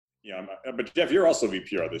Yeah, but Jeff, you're also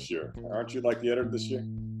VPR this year, aren't you? Like the editor this year?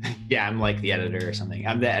 Yeah, I'm like the editor or something.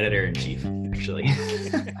 I'm the editor in chief, actually.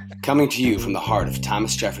 Coming to you from the heart of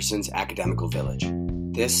Thomas Jefferson's academical village,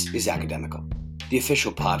 this is Academical, the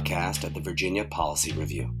official podcast of the Virginia Policy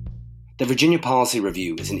Review. The Virginia Policy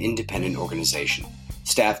Review is an independent organization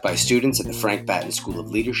staffed by students at the Frank Batten School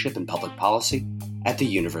of Leadership and Public Policy at the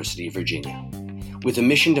University of Virginia, with a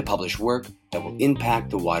mission to publish work that will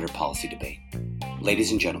impact the wider policy debate.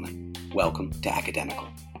 Ladies and gentlemen, welcome to Academical.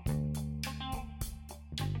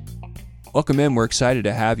 Welcome in. We're excited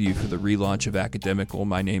to have you for the relaunch of Academical.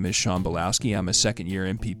 My name is Sean Belowski. I'm a second-year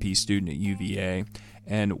MPP student at UVA.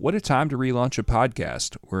 And what a time to relaunch a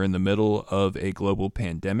podcast. We're in the middle of a global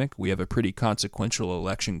pandemic. We have a pretty consequential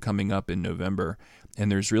election coming up in November,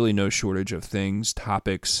 and there's really no shortage of things,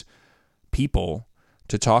 topics, people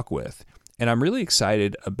to talk with. And I'm really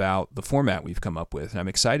excited about the format we've come up with. And I'm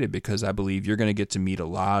excited because I believe you're going to get to meet a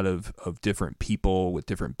lot of different people with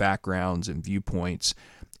different backgrounds and viewpoints.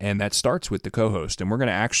 And that starts with the co-host. And we're going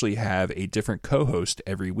to actually have a different co-host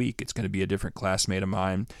every week. It's going to be a different classmate of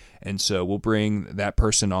mine. And so we'll bring that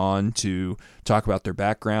person on to talk about their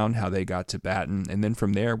background, how they got to Batten. And then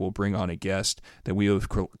from there, we'll bring on a guest that we have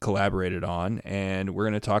collaborated on. And we're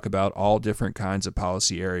going to talk about all different kinds of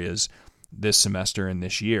policy areas this semester and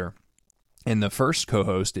this year. And the first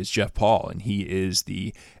co-host is Jeff Paul, and he is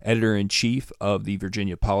the editor-in-chief of the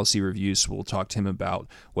Virginia Policy Review. So we'll talk to him about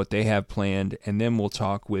what they have planned, and then we'll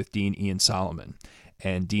talk with Dean Ian Solomon.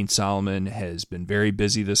 And Dean Solomon has been very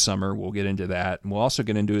busy this summer. We'll get into that, and we'll also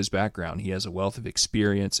get into his background. He has a wealth of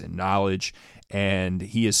experience and knowledge, and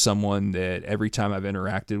he is someone that every time I've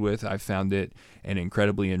interacted with, I've found it an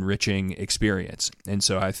incredibly enriching experience. And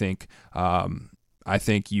so I think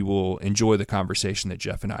you will enjoy the conversation that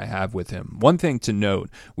Jeff and I have with him. One thing to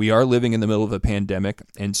note, we are living in the middle of a pandemic,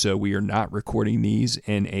 and so we are not recording these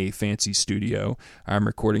in a fancy studio. I'm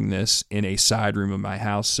recording this in a side room of my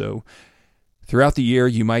house, so throughout the year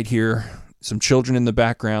you might hear some children in the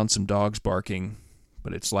background, some dogs barking,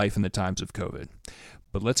 but it's life in the times of COVID.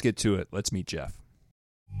 But let's get to it. Let's meet Jeff.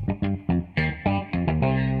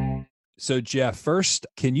 So Jeff, first,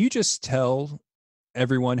 can you just tell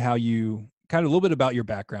everyone how you kind of a little bit about your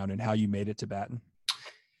background and how you made it to Batten?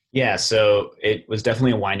 Yeah, so it was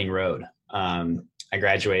definitely a winding road. I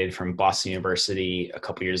graduated from Boston University a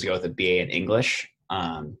couple years ago with a BA in English,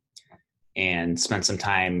 and spent some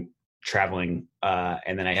time traveling.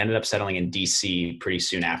 And then I ended up settling in DC pretty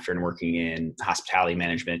soon after and working in hospitality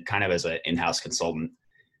management, kind of as an in-house consultant.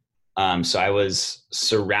 So I was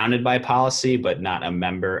surrounded by policy, but not a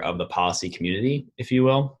member of the policy community, if you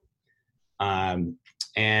will.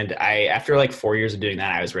 And after like 4 years of doing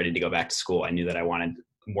that, I was ready to go back to school. I knew that I wanted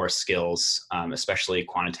more skills, especially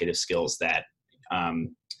quantitative skills that,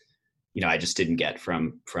 I just didn't get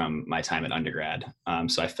from my time at undergrad.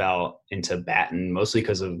 So I fell into Batten mostly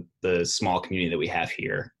because of the small community that we have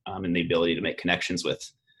here, and the ability to make connections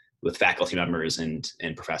with faculty members and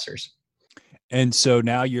professors. And so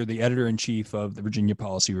now you're the editor-in-chief of the Virginia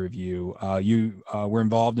Policy Review. You were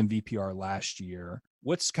involved in VPR last year.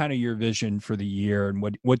 What's kind of your vision for the year, and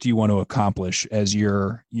what do you want to accomplish as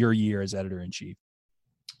your year as editor-in-chief?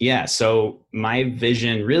 Yeah, so my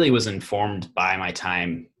vision really was informed by my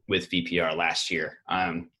time with VPR last year.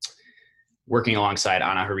 Working alongside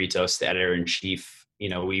Ana Jarritos, the editor-in-chief,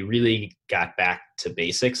 we really got back to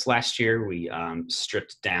basics last year. We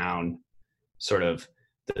stripped down sort of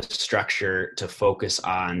the structure to focus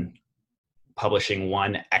on publishing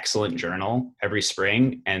one excellent journal every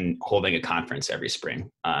spring and holding a conference every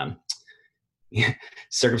spring.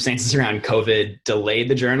 Circumstances around COVID delayed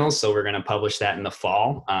the journal, so we're going to publish that in the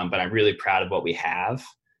fall. But I'm really proud of what we have,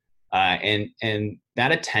 and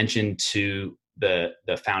that attention to the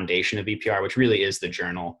foundation of VPR, which really is the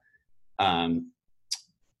journal,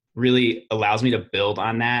 really allows me to build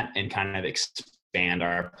on that and kind of expand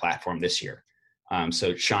our platform this year.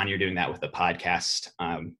 So Sean, you're doing that with the podcast.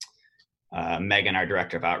 Megan, our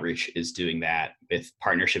director of outreach, is doing that with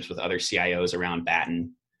partnerships with other CIOs around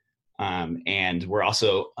Batten. And we're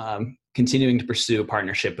also continuing to pursue a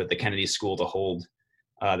partnership with the Kennedy School to hold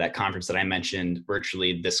that conference that I mentioned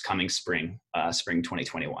virtually this coming spring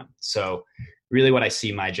 2021. So really what I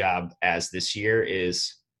see my job as this year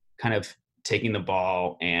is kind of taking the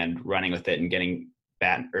ball and running with it and getting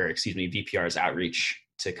VPR's outreach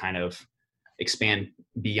to kind of expand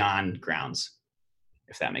beyond grounds,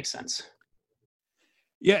 if that makes sense.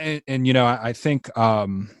 Yeah. And I think,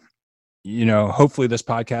 hopefully this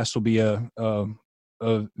podcast will be a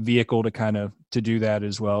a vehicle to do that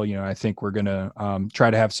as well. I think we're going to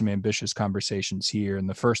try to have some ambitious conversations here. And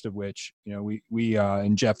the first of which, we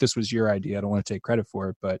and Jeff, this was your idea. I don't want to take credit for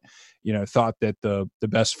it, but, thought that the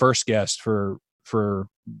best first guest for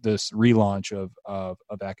this relaunch of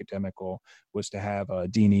Academical was to have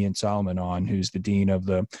Dean Ian Solomon on, who's the dean of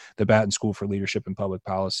the Batten School for Leadership and Public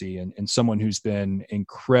Policy, and someone who's been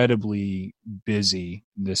incredibly busy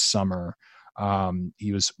this summer.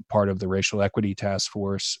 He was part of the Racial Equity Task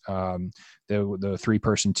Force, the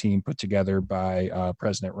 3-person team put together by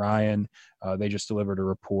President Ryan. They just delivered a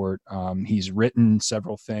report. He's written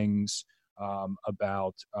several things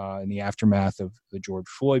about in the aftermath of the George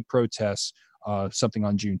Floyd protests, something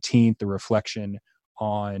on Juneteenth, the reflection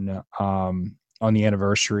on the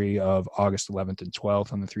anniversary of August 11th and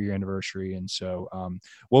 12th, on the 3-year anniversary. And so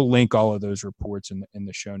we'll link all of those reports in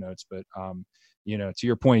the show notes. But to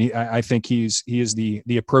your point, I think he is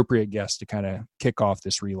the appropriate guest to kind of kick off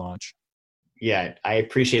this relaunch. Yeah, I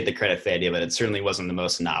appreciate the credit for the idea, but it certainly wasn't the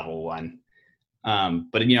most novel one.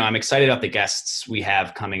 But I'm excited about the guests we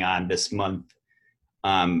have coming on this month.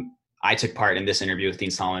 I took part in this interview with Dean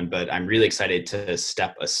Solomon, but I'm really excited to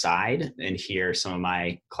step aside and hear some of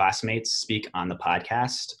my classmates speak on the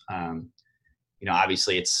podcast.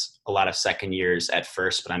 Obviously it's a lot of second years at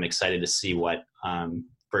first, but I'm excited to see what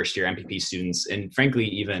first year MPP students, and frankly,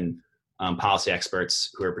 even policy experts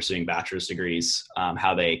who are pursuing bachelor's degrees,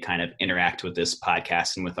 how they kind of interact with this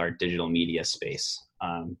podcast and with our digital media space.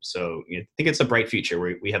 So I think it's a bright future.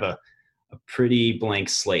 We have a pretty blank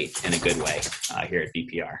slate in a good way here at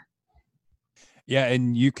VPR. Yeah,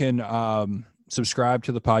 and you can subscribe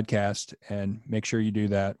to the podcast, and make sure you do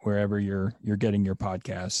that wherever you're getting your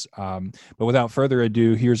podcasts. But without further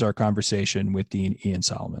ado, here's our conversation with Dean Ian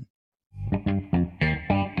Solomon.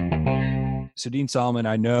 So Dean Solomon,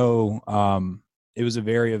 I know it was a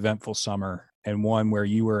very eventful summer, and one where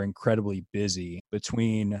you were incredibly busy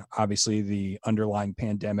between obviously the underlying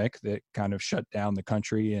pandemic that kind of shut down the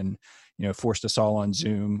country and forced us all on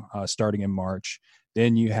Zoom starting in March.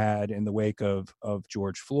 Then you had, in the wake of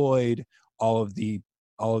George Floyd, all of the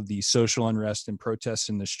social unrest and protests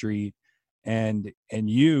in the street, and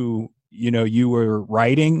you were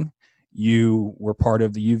writing, you were part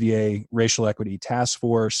of the UVA Racial Equity Task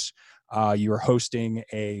Force, you were hosting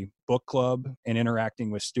a book club and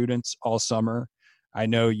interacting with students all summer. I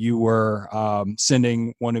know you were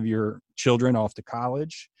sending one of your children off to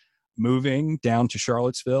college, moving down to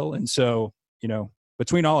Charlottesville, and so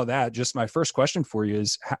between all of that, just my first question for you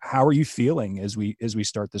is, how are you feeling as we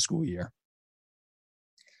start the school year?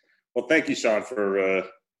 Well, thank you, Sean, for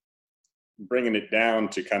bringing it down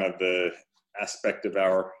to kind of the aspect of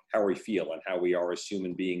how we feel and how we are as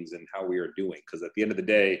human beings and how we are doing. Because at the end of the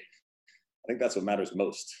day, I think that's what matters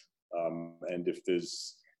most. And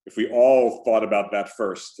if we all thought about that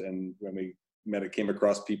first, and when we came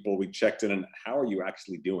across people, we checked in, and how are you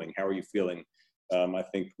actually doing? How are you feeling? I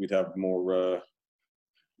think we'd have more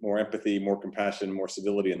empathy, more compassion, more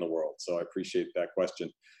civility in the world. So I appreciate that question.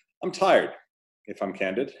 I'm tired, if I'm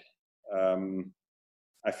candid.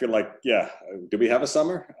 I feel like, did we have a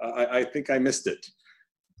summer? I think I missed it.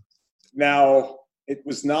 Now, it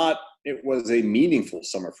was a meaningful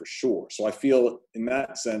summer for sure. So I feel, in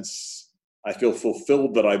that sense, I feel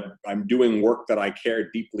fulfilled that I'm doing work that I care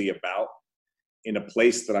deeply about in a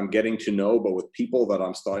place that I'm getting to know, but with people that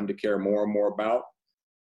I'm starting to care more and more about.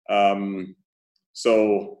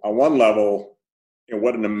 So on one level,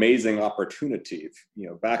 what an amazing opportunity.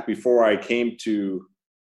 Back before I came to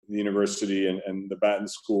the university and the Batten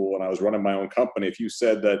School, and I was running my own company, if you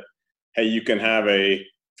said that, hey, you can have a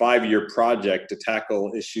 5-year project to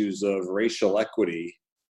tackle issues of racial equity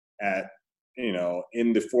at,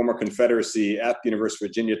 in the former Confederacy at the University of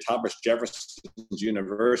Virginia, Thomas Jefferson's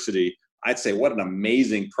University, I'd say, what an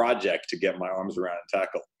amazing project to get my arms around and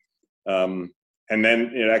tackle. And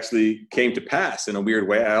then it actually came to pass in a weird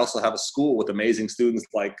way. I also have a school with amazing students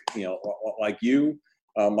like you, like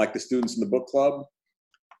the students in the book club.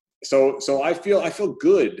 So I feel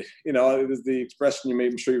good. It was the expression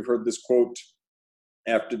I'm sure you've heard this quote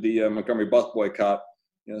after the Montgomery bus boycott.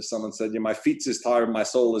 Someone said, my feet is tired, my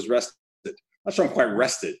soul is rested. I'm not sure I'm quite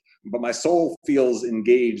rested, but my soul feels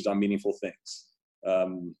engaged on meaningful things.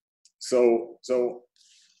 So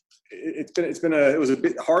it was a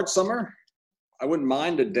bit hard summer. I wouldn't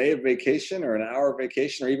mind a day of vacation or an hour of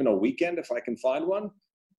vacation or even a weekend if I can find one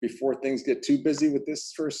before things get too busy with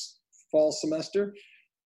this first fall semester.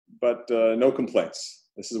 But no complaints.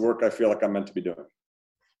 This is work I feel like I'm meant to be doing.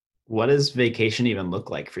 What does vacation even look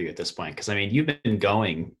like for you at this point? Because you've been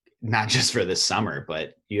going not just for this summer,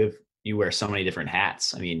 but you wear so many different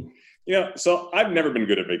hats. So I've never been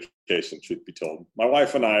good at vacation, truth be told. My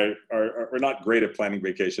wife and I are not great at planning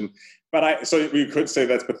vacation, so we could say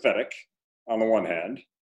that's pathetic on the one hand,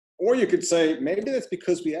 or you could say maybe that's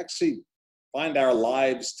because we actually find our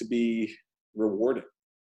lives to be rewarding,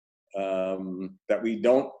 that we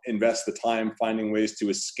don't invest the time finding ways to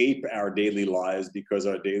escape our daily lives because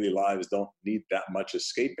our daily lives don't need that much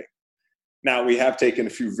escaping. Now, we have taken a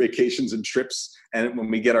few vacations and trips, and when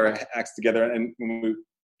we get our acts together, and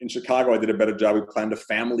in Chicago, I did a better job. We planned a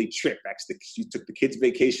family trip. Actually, she took the kids'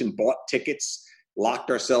 vacation, bought tickets, locked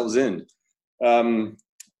ourselves in.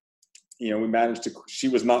 We managed to, she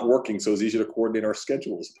was not working, so it was easier to coordinate our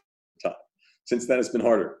schedules at the time. Since then, it's been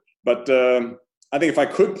harder. But I think if I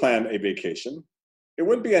could plan a vacation, it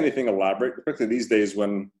wouldn't be anything elaborate, particularly these days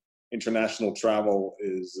when international travel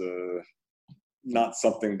is not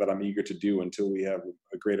something that I'm eager to do until we have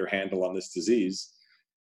a greater handle on this disease.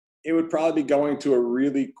 It would probably be going to a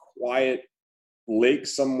really quiet lake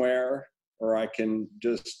somewhere where I can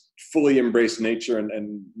just fully embrace nature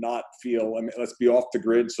and not feel, let's be off the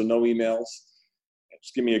grid, so no emails.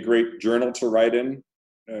 Just give me a great journal to write in,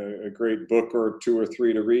 a great book or two or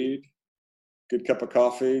three to read, good cup of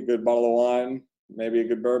coffee, good bottle of wine, maybe a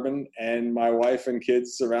good bourbon, and my wife and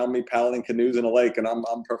kids surround me paddling canoes in a lake, and I'm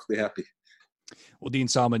perfectly happy. Well, Dean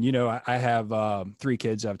Salmon, I have 3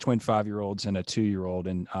 kids. I have twin 5-year-olds and a 2-year-old,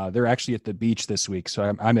 and they're actually at the beach this week.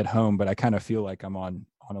 So I'm at home, but I kind of feel like I'm on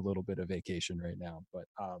a little bit of vacation right now.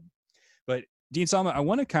 But Dean Salmon, I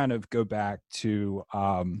want to kind of go back to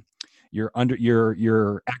your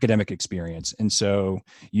academic experience. And so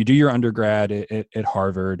you do your undergrad at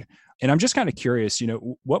Harvard, and I'm just kind of curious,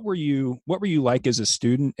 what were you like as a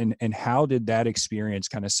student, and how did that experience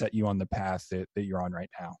kind of set you on the path that you're on right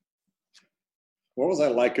now? What was I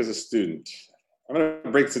like as a student? I'm going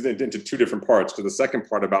to break it into 2 different parts, because the second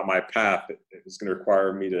part about my path is going to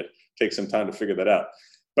require me to take some time to figure that out.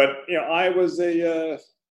 But I was and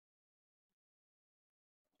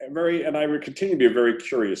I would continue to be a very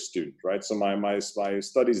curious student, right? So my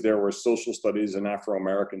studies there were social studies and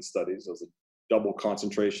Afro-American studies. It was a double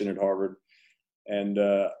concentration at Harvard, and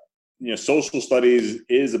social studies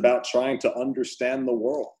is about trying to understand the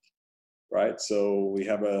world, right? So we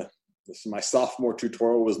have my sophomore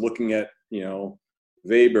tutorial was looking at,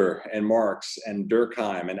 Weber and Marx and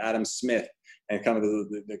Durkheim and Adam Smith, and kind of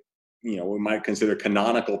the we might consider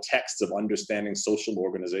canonical texts of understanding social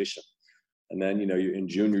organization. And then, in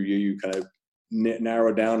junior year, you kind of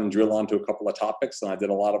narrow down and drill onto a couple of topics. And I did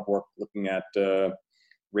a lot of work looking at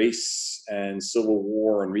race and Civil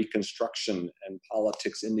War and Reconstruction and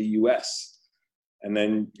politics in the US. And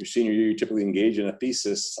then your senior year, you typically engage in a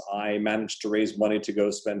thesis. I managed to raise money to go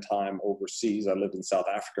spend time overseas. I lived in South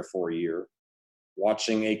Africa for a year,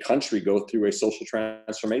 watching a country go through a social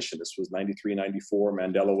transformation. This was 93, 94.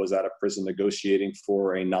 Mandela was out of prison negotiating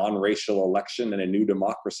for a non-racial election and a new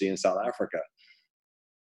democracy in South Africa.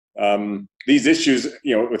 These issues,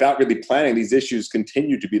 without really planning, these issues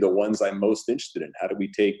continue to be the ones I'm most interested in. How do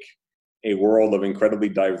we take a world of incredibly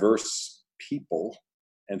diverse people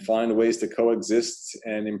and find ways to coexist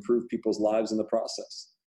and improve people's lives in the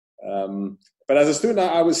process? But as a student,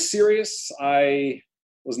 I was serious. I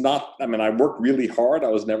worked really hard. I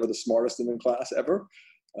was never the smartest in the class ever,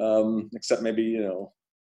 except maybe, what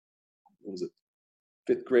was it,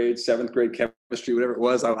 5th grade, 7th grade chemistry, whatever it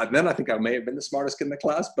was. Then I think I may have been the smartest kid in the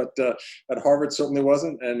class, but at Harvard certainly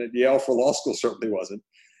wasn't, and at Yale for law school certainly wasn't.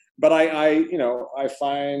 But I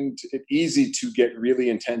find it easy to get really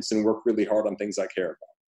intense and work really hard on things I care about.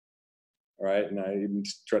 Right. And I even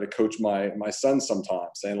try to coach my son sometimes,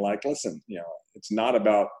 saying like, listen, it's not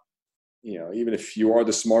about, even if you are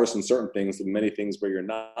the smartest in certain things, there are many things where you're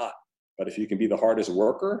not. But if you can be the hardest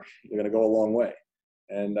worker, you're going to go a long way.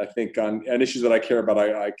 And I think on issues that I care about,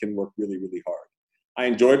 I can work really, really hard. I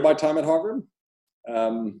enjoyed my time at Harvard.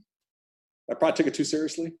 I probably took it too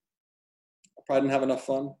seriously. I probably didn't have enough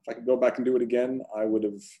fun. If I could go back and do it again, I would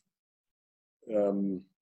have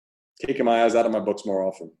taken my eyes out of my books more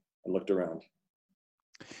often and looked around.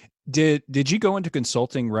 Did you go into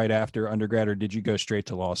consulting right after undergrad, or did you go straight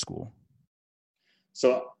to law school?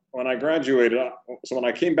 So when I graduated, when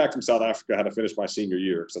I came back from South Africa, I had to finish my senior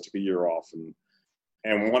year because I took a year off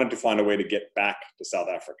and wanted to find a way to get back to South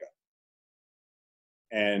Africa.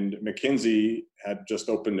 And McKinsey had just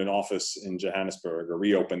opened an office in Johannesburg, or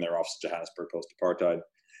reopened their office in Johannesburg post-apartheid.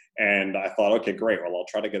 And I thought, okay, great. Well, I'll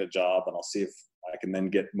try to get a job and I'll see if I can then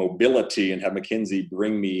get mobility and have McKinsey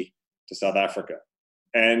bring me to South Africa.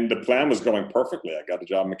 And the plan was going perfectly. I got a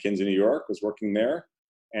job in McKinsey, New York, was working there,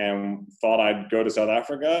 and thought I'd go to South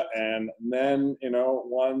Africa. And then,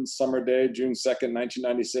 one summer day, June 2nd,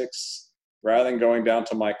 1996, rather than going down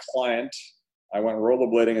to my client, I went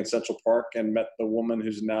rollerblading in Central Park and met the woman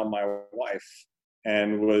who's now my wife,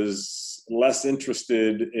 and was less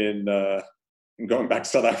interested in going back to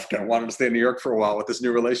South Africa. I wanted to stay in New York for a while with this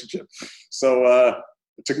new relationship. So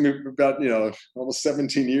it took me about, almost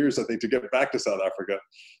 17 years, I think, to get back to South Africa.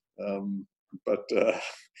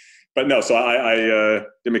 But no, so I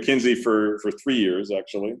did McKinsey for 3 years,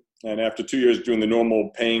 actually. And after 2 years doing the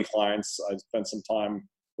normal paying clients, I spent some time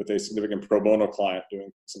with a significant pro bono client doing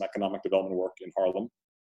some economic development work in Harlem.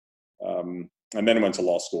 And then went to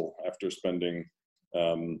law school after spending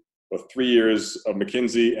both 3 years of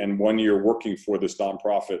McKinsey and 1 year working for this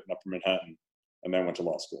nonprofit in Upper Manhattan, and then went to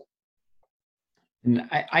law school. And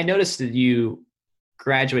I noticed that you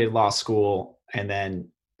graduated law school and then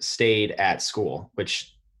stayed at school,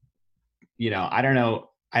 which, I don't know.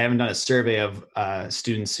 I haven't done a survey of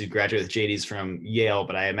students who graduate with JDs from Yale,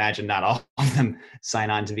 but I imagine not all of them sign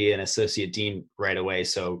on to be an associate dean right away.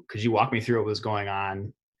 So could you walk me through what was going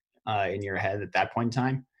on in your head at that point in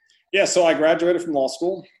time? Yeah, so I graduated from law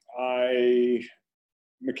school.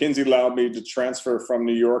 McKinsey allowed me to transfer from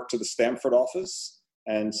New York to the Stamford office.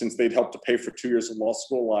 And since they'd helped to pay for 2 years of law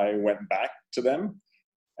school, I went back to them.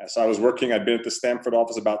 So I was working, I'd been at the Stamford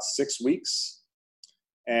office about 6 weeks.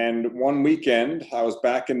 And one weekend, I was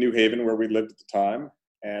back in New Haven, where we lived at the time,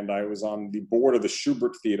 and I was on the board of the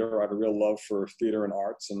Shubert Theater. I had a real love for theater and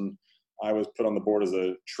arts, and I was put on the board as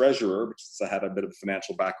a treasurer, because I had a bit of a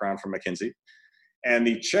financial background from McKinsey. And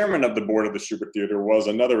the chairman of the board of the Shubert Theater was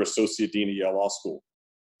another associate dean at Yale Law School.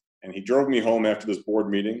 And he drove me home after this board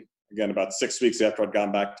meeting, again, about 6 weeks after I'd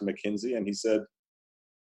gone back to McKinsey, and he said,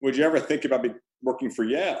 "Would you ever think about working for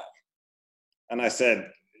Yale?" And I said,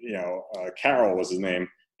 Carroll was his name.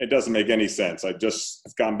 "It doesn't make any sense. I just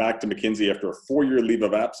have gone back to McKinsey after a 4-year leave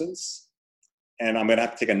of absence, and I'm going to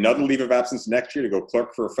have to take another leave of absence next year to go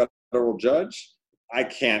clerk for a federal judge. I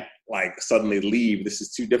can't suddenly leave. This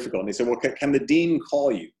is too difficult." And he said, "Well, can the dean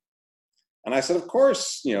call you?" And I said, "Of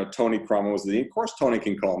course." Tony Crummer was the dean. "Of course, Tony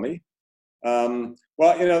can call me."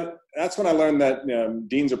 That's when I learned that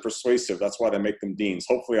deans are persuasive. That's why they make them deans.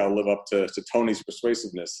 Hopefully I'll live up to Tony's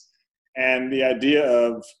persuasiveness. And the idea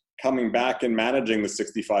of coming back and managing the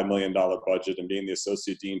 $65 million budget and being the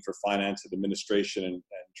associate dean for finance and administration and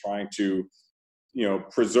trying to,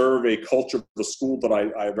 preserve a culture of the school that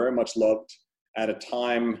I very much loved at a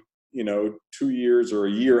time, 2 years or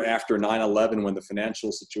a year after 9/11, when the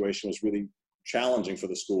financial situation was really challenging for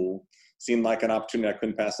the school, seemed like an opportunity I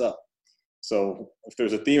couldn't pass up. So if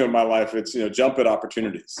there's a theme in my life, it's, jump at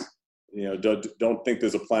opportunities. Don't think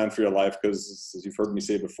there's a plan for your life, because, as you've heard me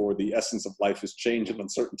say before, the essence of life is change and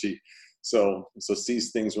uncertainty. So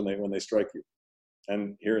seize things when they strike you.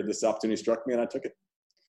 And here, this opportunity struck me, and I took it.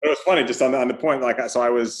 But it was funny, just on the point, I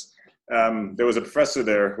was, there was a professor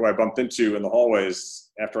there who I bumped into in the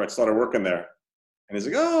hallways after I started working there. And he's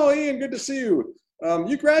like, "Oh, Ian, good to see you.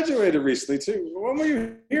 You graduated recently too. When were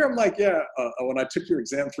you here?" I'm like, "Yeah, when I took your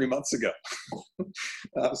exam 3 months ago."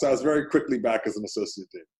 So I was very quickly back as an associate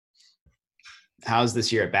dean. How's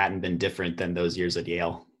this year at Batten been different than those years at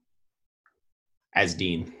Yale as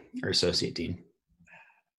dean or associate dean?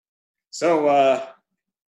 So,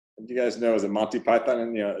 you guys know, is it Monty Python?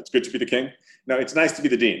 And it's good to be the king. No, it's nice to be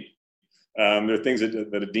the dean. There are things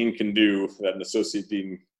that a dean can do that an associate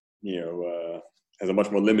dean, has a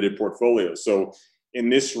much more limited portfolio. So in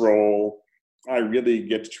this role, I really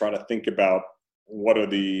get to try to think about what are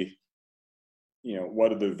the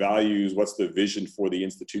values, what's the vision for the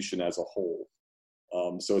institution as a whole.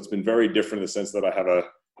 So it's been very different in the sense that I have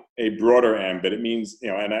a broader ambit. It means,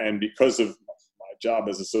 and because of my job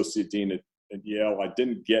as associate dean at Yale, I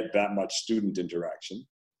didn't get that much student interaction.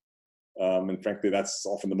 And frankly, that's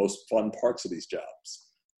often the most fun parts of these jobs.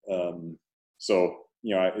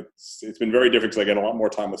 It's been very different, because I get a lot more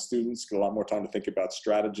time with students, get a lot more time to think about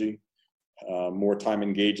strategy, more time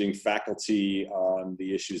engaging faculty on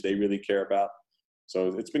the issues they really care about. So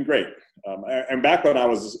it's been great. And back when I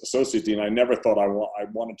was associate dean, I never thought I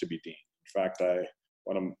wanted to be dean. In fact,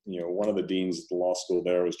 one of the deans at the law school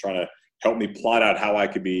there was trying to help me plot out how I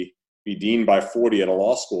could be dean by 40 at a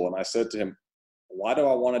law school. And I said to him, "Why do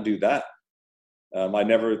I want to do that? I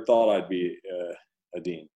never thought I'd be a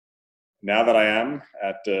dean." Now that I am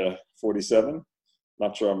at 47,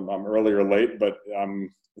 not sure I'm early or late, but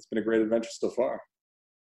it's been a great adventure so far.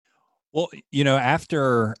 Well,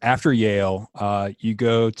 after Yale, you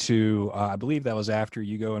go to, I believe that was after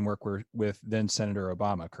you go and work with then Senator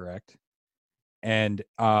Obama, correct? And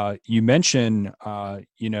you mentioned,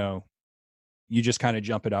 you just kind of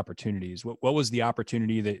jump at opportunities. What was the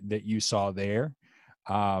opportunity that you saw there,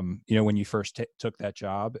 when you first took that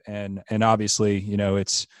job? And obviously,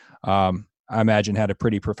 it's, I imagine had a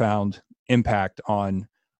pretty profound impact on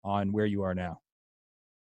where you are now.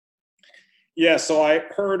 Yeah, so I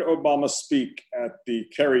heard Obama speak at the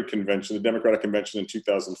Kerry Convention, the Democratic Convention in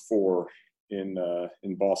 2004 in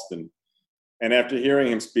Boston. And after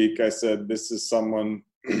hearing him speak, I said, this is someone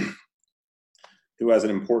who has an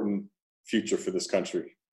important future for this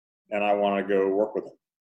country, and I want to go work with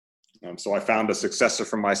him. So I found a successor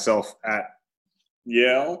for myself at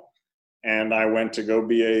Yale, and I went to go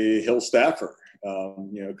be a Hill staffer.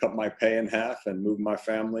 Cut my pay in half and moved my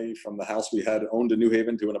family from the house we had owned in New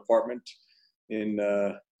Haven to an apartment in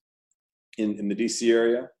the DC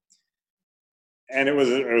area. And it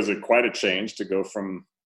was quite a change to go from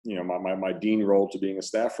my dean role to being a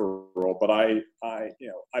staffer role. But I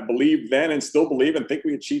believe then and still believe and think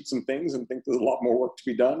we achieved some things and think there's a lot more work to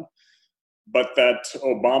be done. But that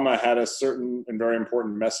Obama had a certain and very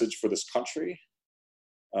important message for this country,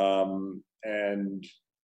 and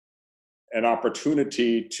an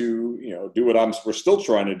opportunity to do what we're still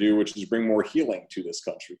trying to do, which is bring more healing to this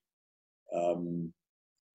country.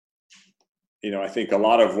 I think a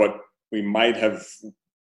lot of what we might have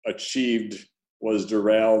achieved was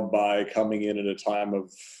derailed by coming in at a time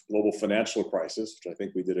of global financial crisis, which I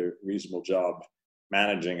think we did a reasonable job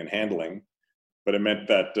managing and handling. But it meant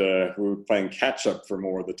that we were playing catch up for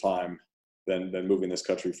more of the time than moving this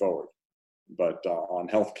country forward. But on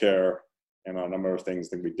healthcare and on a number of things, I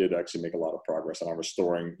think we did actually make a lot of progress on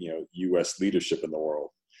restoring, U.S. leadership in the world.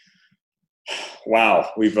 Wow,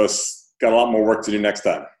 we've got a lot more work to do next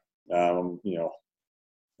time.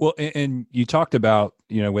 Well, and you talked about,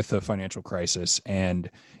 with the financial crisis, and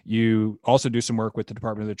you also do some work with the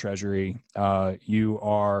Department of the Treasury. You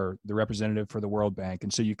are the representative for the World Bank.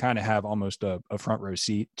 And so you kind of have almost a front row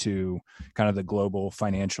seat to kind of the global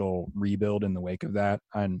financial rebuild in the wake of that.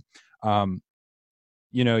 And, I'm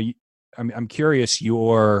curious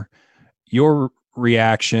your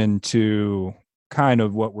reaction to kind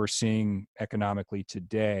of what we're seeing economically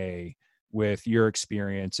today, with your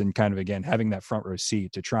experience and kind of, again, having that front row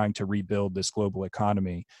seat to trying to rebuild this global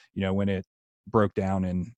economy, when it broke down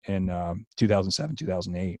in 2007,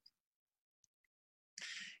 2008.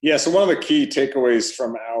 Yeah, so one of the key takeaways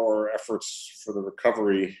from our efforts for the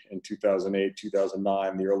recovery in 2008,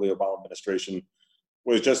 2009, the early Obama administration,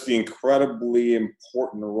 was just the incredibly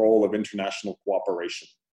important role of international cooperation,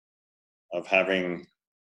 of having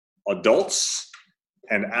adults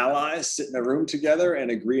and allies sit in a room together and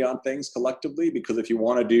agree on things collectively. Because if you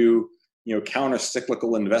want to do,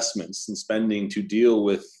 counter-cyclical investments and spending to deal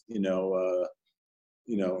with, a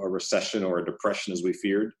recession or a depression as we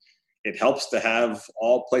feared, it helps to have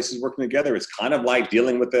all places working together. It's kind of like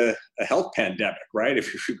dealing with a health pandemic, right?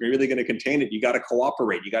 If you're really going to contain it, you got to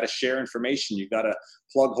cooperate. You got to share information. You got to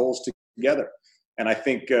plug holes together. And I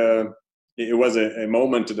think it was a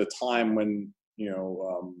moment at a time when,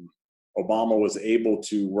 Obama was able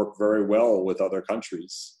to work very well with other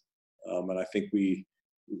countries. And I think we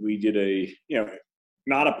did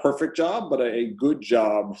not a perfect job, but a good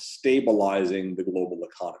job stabilizing the global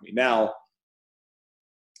economy. Now,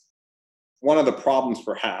 one of the problems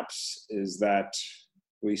perhaps is that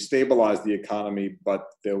we stabilized the economy, but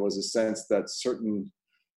there was a sense that certain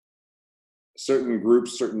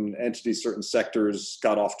groups, certain entities, certain sectors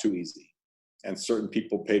got off too easy, and certain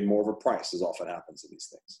people paid more of a price, as often happens in these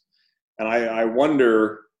things. And I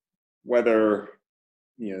wonder whether,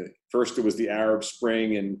 first it was the Arab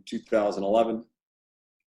Spring in 2011,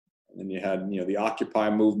 and then you had, the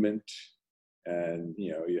Occupy movement, and,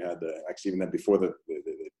 you had even then before the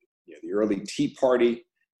early Tea Party,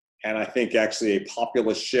 and I think actually a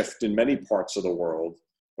populist shift in many parts of the world,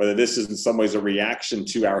 whether this is in some ways a reaction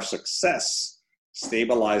to our success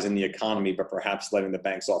stabilizing the economy, but perhaps letting the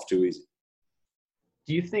banks off too easy.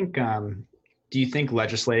 Do you think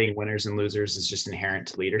legislating winners and losers is just inherent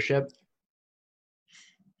to leadership?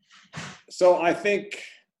 So I think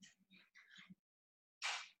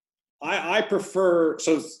I prefer,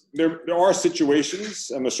 so there are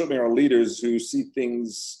situations, and there certainly are leaders who see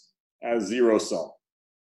things as zero sum,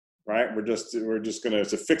 right? We're just gonna,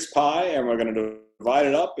 it's a fixed pie, and we're gonna divide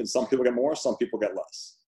it up, and some people get more, some people get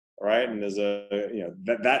less, right? And there's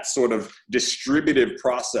that sort of distributive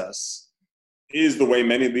process is the way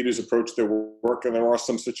many leaders approach their work, and there are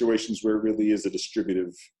some situations where it really is a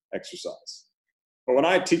distributive exercise. But when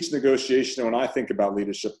I teach negotiation and when I think about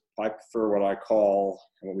leadership, I prefer what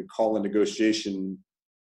we call in negotiation,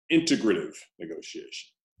 integrative negotiation,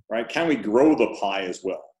 right? Can we grow the pie as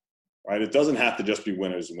well, right? It doesn't have to just be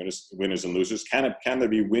winners and losers. Can there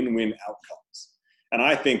be win-win outcomes? And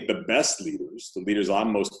I think the best leaders, the leaders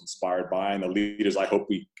I'm most inspired by, and the leaders I hope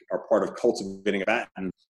we are part of cultivating at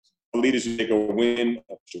Batten, leaders who take a win,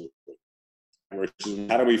 which is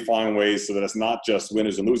how do we find ways so that it's not just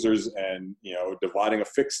winners and losers and, dividing a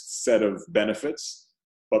fixed set of benefits,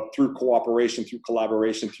 but through cooperation, through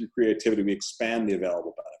collaboration, through creativity, we expand the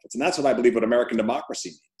available benefits. And that's what I believe what American democracy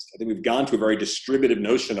means. I think we've gone to a very distributive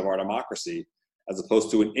notion of our democracy as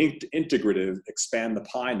opposed to an integrative, expand the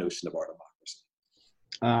pie notion of our democracy.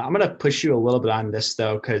 I'm going to push you a little bit on this,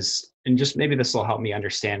 though, and just maybe this will help me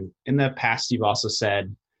understand. In the past, you've also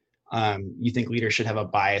said you think leaders should have a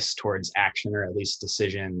bias towards action or at least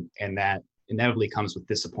decision, and that inevitably comes with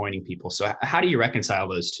disappointing people. So how do you reconcile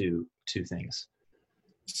those two things?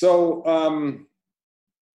 So I'm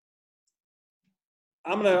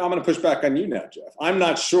gonna push back on you now, Jeff. I'm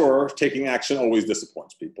not sure taking action always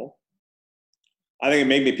disappoints people. I think it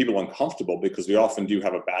may make people uncomfortable because we often do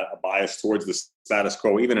have a bias towards the status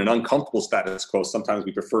quo, even an uncomfortable status quo. Sometimes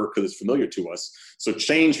we prefer because it's familiar to us. So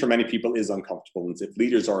change for many people is uncomfortable. And if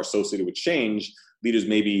leaders are associated with change, leaders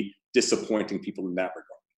may be disappointing people in that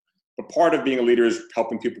regard. But part of being a leader is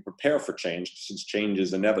helping people prepare for change, since change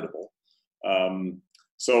is inevitable.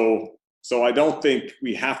 So I don't think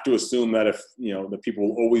we have to assume that the people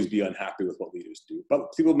will always be unhappy with what leaders do,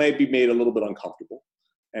 but people may be made a little bit uncomfortable.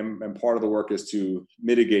 And part of the work is to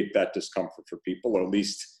mitigate that discomfort for people, or at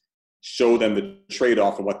least show them the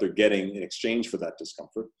trade-off of what they're getting in exchange for that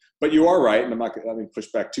discomfort. But you are right, and I'm not going to push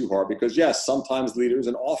back too hard, because yes, sometimes leaders,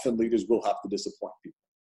 and often leaders, will have to disappoint people.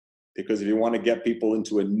 Because if you want to get people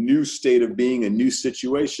into a new state of being, a new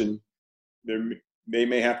situation, they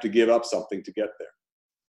may have to give up something to get there.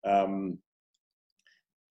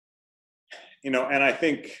 And I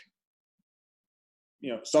think,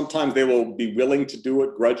 sometimes they will be willing to do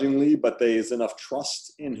it grudgingly, but there's enough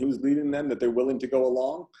trust in who's leading them that they're willing to go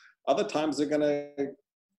along. Other times they're going to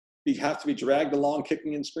have to be dragged along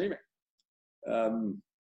kicking and screaming. And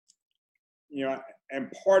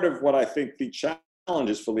part of what I think the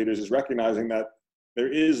challenges for leaders is recognizing that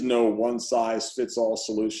there is no one size fits all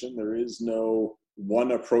solution. There is no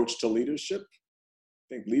one approach to leadership.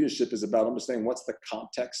 I think leadership is about understanding what's the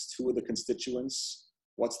context, who are the constituents,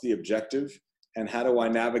 what's the objective, and how do I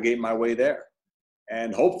navigate my way there?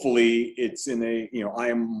 And hopefully it's in I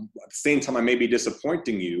am, at the same time I may be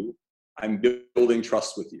disappointing you, I'm building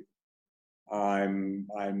trust with you.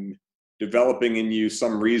 I'm developing in you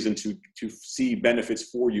some reason to see benefits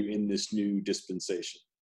for you in this new dispensation.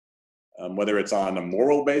 Whether it's on a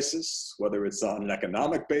moral basis, whether it's on an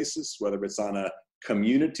economic basis, whether it's on a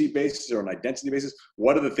community basis or an identity basis,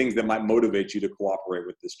 what are the things that might motivate you to cooperate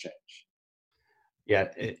with this change? Yeah,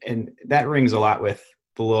 and that rings a lot with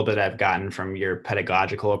the little bit I've gotten from your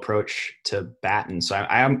pedagogical approach to Batten. So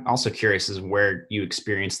I'm also curious as where you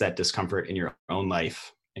experience that discomfort in your own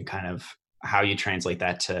life and kind of how you translate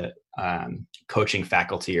that to coaching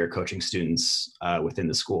faculty or coaching students within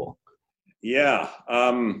the school. Yeah.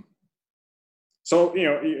 So,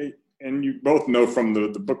 and you both know from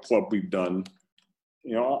the book club we've done,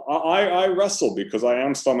 I wrestle because I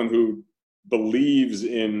am someone who believes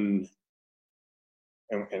in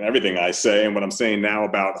everything I say and what I'm saying now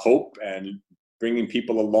about hope and bringing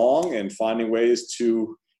people along and finding ways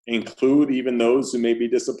to include even those who may be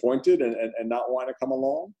disappointed and not want to come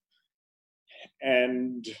along.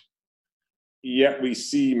 And yet we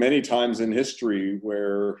see many times in history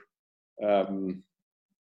where there's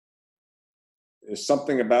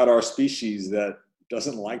something about our species that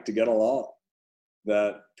doesn't like to get along,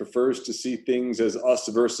 that prefers to see things as us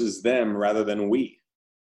versus them rather than we,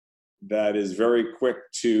 that is very quick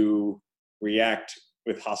to react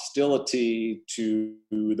with hostility to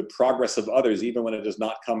the progress of others, even when it does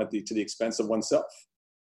not come to the expense of oneself.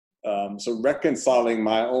 So reconciling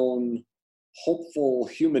my own hopeful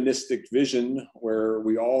humanistic vision where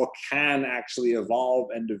we all can actually evolve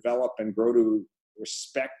and develop and grow to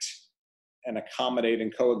respect and accommodate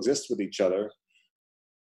and coexist with each other,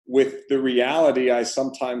 with the reality I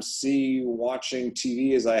sometimes see watching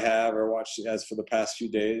TV as I have, or watched as for the past few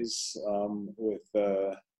days, with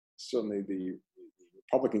certainly the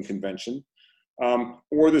Republican convention,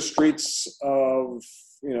 or the streets of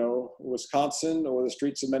Wisconsin, or the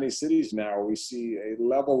streets of many cities now. We see a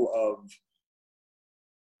level of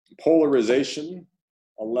polarization,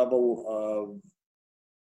 a level of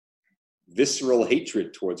visceral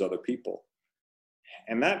hatred towards other people.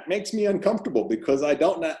 And that makes me uncomfortable because I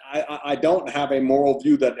don't have a moral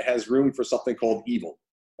view that has room for something called evil.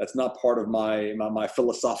 That's not part of my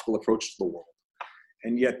philosophical approach to the world.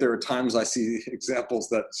 And yet there are times I see examples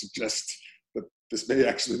that suggest that this may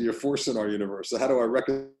actually be a force in our universe. So how do I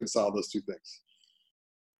reconcile those two things?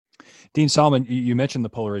 Dean Solomon, you mentioned the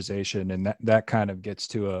polarization, and that kind of gets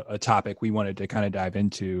to a topic we wanted to kind of dive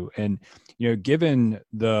into. And, given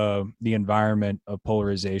the environment of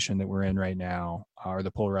polarization that we're in right now, or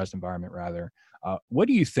the polarized environment rather, what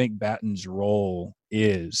do you think Batten's role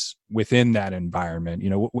is within that environment?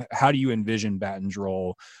 How do you envision Batten's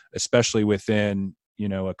role, especially within,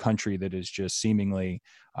 a country that is just seemingly,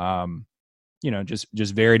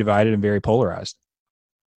 just very divided and very polarized?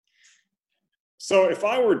 So if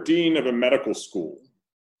I were dean of a medical school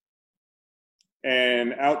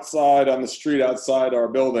and outside on the street outside our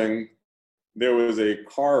building, there was a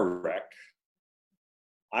car wreck,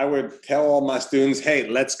 I would tell all my students, hey,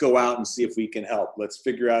 let's go out and see if we can help. Let's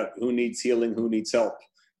figure out who needs healing, who needs help,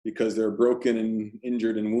 because they're broken and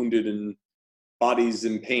injured and wounded and bodies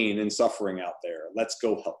in pain and suffering out there. Let's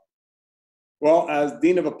go help. Well, as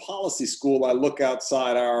dean of a policy school, I look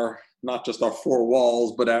outside not just our four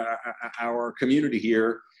walls, but our community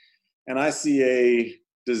here, and I see a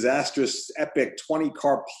disastrous, epic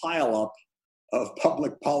 20-car pileup of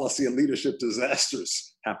public policy and leadership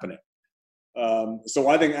disasters happening. So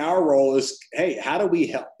I think our role is, hey, how do we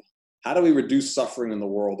help? How do we reduce suffering in the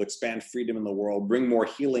world, expand freedom in the world, bring more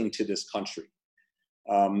healing to this country?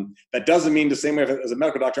 That doesn't mean the same way as a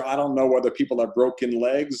medical doctor, I don't know whether people have broken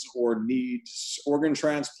legs or need organ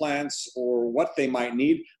transplants or what they might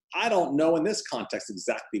need. I don't know in this context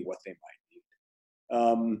exactly what they might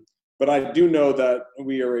need. But I do know that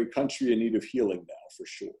we are a country in need of healing now, for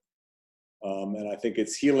sure. And I think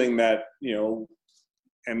it's healing that,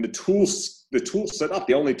 and the tools set up,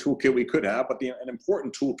 the only toolkit we could have, but an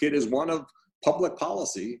important toolkit is one of public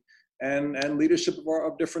policy and leadership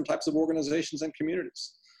of different types of organizations and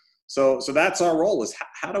communities. So that's our role, is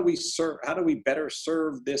how do we better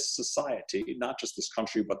serve this society, not just this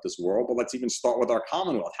country, but this world, but let's even start with our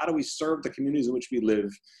Commonwealth. How do we serve the communities in which we live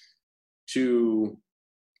to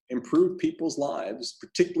improve people's lives,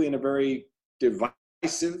 particularly in a very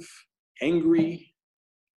divisive, angry,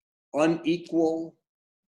 unequal,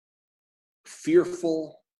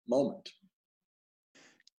 fearful moment?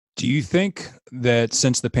 Do you think that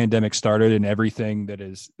since the pandemic started and everything that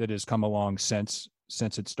has come along since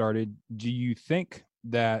it started, do you think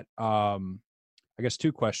that, I guess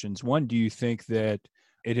two questions. One, do you think that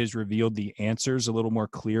it has revealed the answers a little more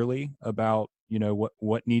clearly about,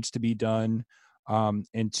 what needs to be done?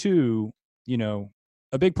 And two,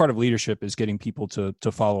 a big part of leadership is getting people to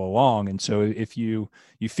follow along. And so if you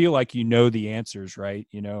feel like the answers, right,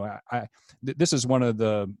 this is one of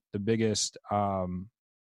the biggest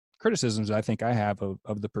criticisms I think I have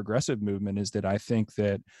of the progressive movement, is that I think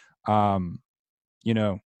that,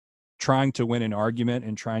 trying to win an argument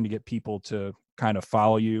and trying to get people to kind of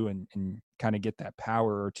follow you and kind of get that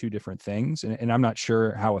power are two different things. And I'm not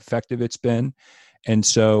sure how effective it's been. And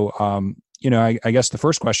so, I guess the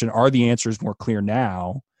first question, are the answers more clear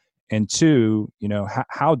now? And two,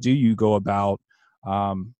 how do you go about,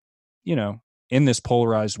 in this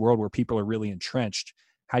polarized world where people are really entrenched,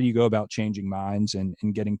 how do you go about changing minds and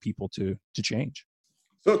getting people to change?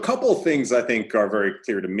 So a couple of things I think are very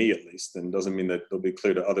clear to me, at least, and doesn't mean that they'll be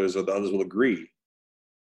clear to others or the others will agree.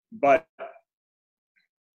 But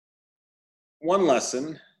one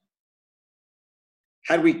lesson,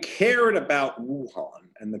 had we cared about Wuhan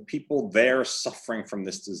and the people there suffering from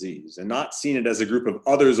this disease and not seen it as a group of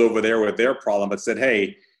others over there with their problem, but said,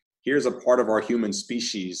 hey, here's a part of our human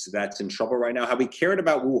species that's in trouble right now. Had we cared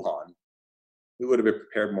about Wuhan, we would have been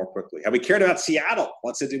prepared more quickly. Had we cared about Seattle,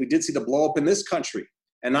 once we did see the blow up in this country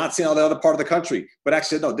and not seeing all the other part of the country, but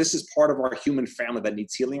actually, no, this is part of our human family that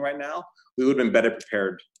needs healing right now, we would have been better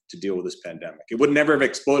prepared to deal with this pandemic. It would never have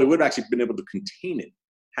exploded. We would have actually been able to contain it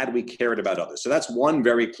had we cared about others. So that's one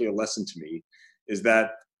very clear lesson to me, is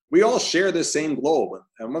that we all share this same globe.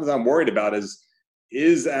 And one thing I'm worried about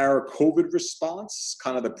is our COVID response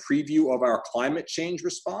kind of the preview of our climate change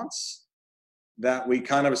response, that we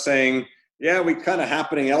kind of saying, yeah, we kind of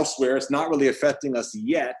happening elsewhere. It's not really affecting us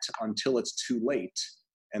yet until it's too late.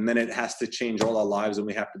 And then it has to change all our lives and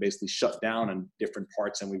we have to basically shut down in different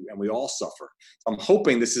parts and we all suffer. So I'm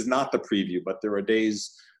hoping this is not the preview, but there are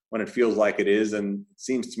days when it feels like it is. And it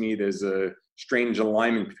seems to me there's a strange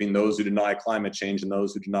alignment between those who deny climate change and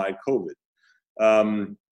those who deny COVID.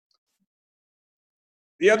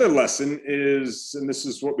 The other lesson is, and this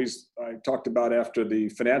is what I talked about after the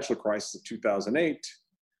financial crisis of 2008,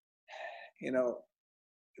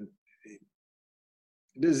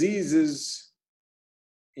 diseases,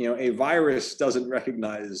 a virus doesn't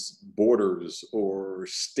recognize borders or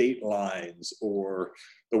state lines or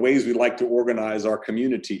the ways we like to organize our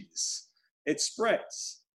communities. It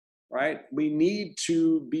spreads. right? We need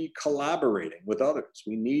to be collaborating with others.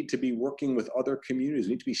 We need to be working with other communities.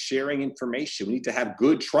 We need to be sharing information. We need to have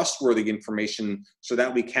good, trustworthy information so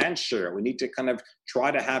that we can share. We need to kind of try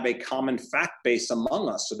to have a common fact base among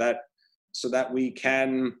us so that we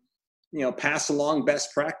can, pass along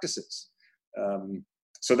best practices.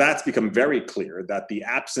 So that's become very clear that the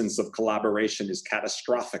absence of collaboration is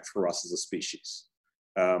catastrophic for us as a species.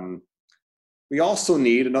 We also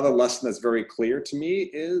need, another lesson that's very clear to me,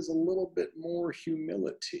 is a little bit more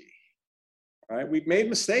humility, right? We've made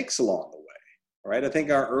mistakes along the way, right? I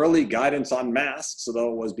think our early guidance on masks,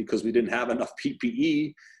 although it was because we didn't have enough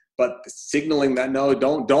PPE, but signaling that, no,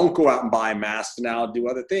 don't go out and buy masks now, do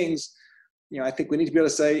other things. I think we need to be able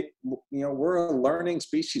to say, we're a learning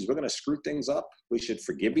species. We're going to screw things up. We should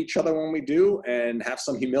forgive each other when we do and have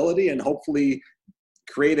some humility and hopefully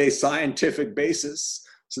create a scientific basis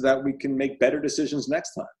so that we can make better decisions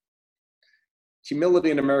next time.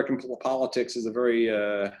 Humility in American politics is a very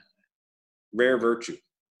rare virtue.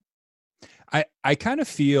 I kind of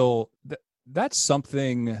feel that that's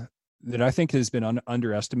something that I think has been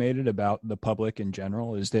underestimated about the public in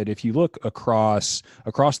general, is that if you look across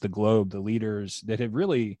the globe, the leaders that have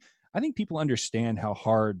really, I think people understand how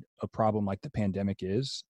hard a problem like the pandemic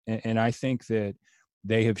is. And I think that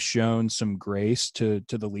they have shown some grace to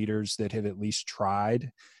the leaders that have at least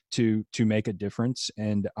tried to make a difference.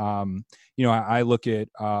 And, I look at,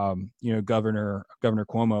 Governor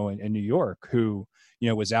Cuomo in New York, who,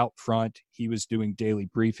 was out front. He was doing daily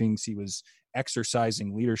briefings. He was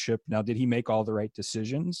exercising leadership. Now, did he make all the right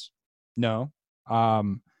decisions? No.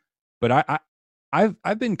 But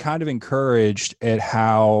I've been kind of encouraged at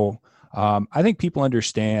how I think people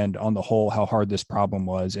understand on the whole how hard this problem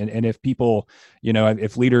was. And if people,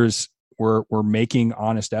 if leaders were making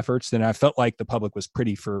honest efforts, then I felt like the public was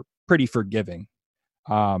pretty forgiving.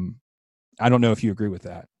 I don't know if you agree with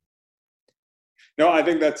that. No, I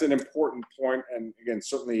think that's an important point. And again,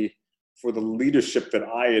 certainly for the leadership that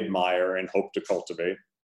I admire and hope to cultivate,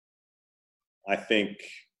 I think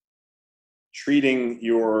treating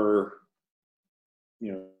your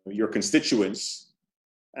constituents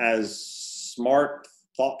as smart,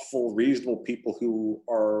 thoughtful, reasonable people who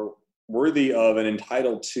are worthy of and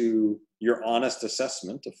entitled to your honest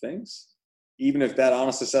assessment of things, even if that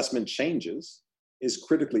honest assessment changes, is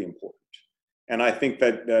critically important. And I think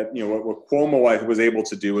that what Cuomo was able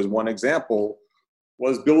to do, as one example,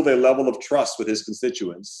 was build a level of trust with his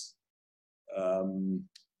constituents. And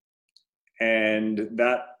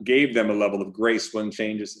that gave them a level of grace when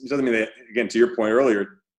changes. It doesn't mean that, again, to your point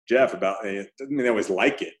earlier, Jeff, about it doesn't mean they always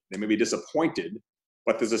like it. They may be disappointed,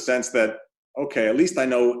 but there's a sense that, okay, at least I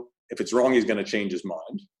know if it's wrong, he's going to change his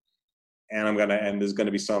mind. And there's going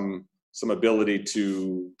to be some ability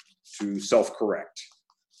to self-correct.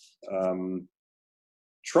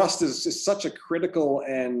 Trust is such a critical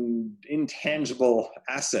and intangible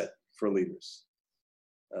asset for leaders,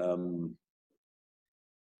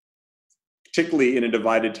 particularly in a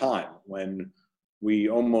divided time when we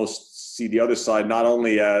almost see the other side not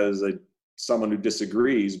only as someone who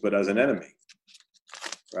disagrees, but as an enemy,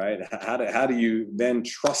 right? How do you then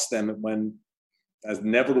trust them when, as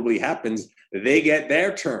inevitably happens, they get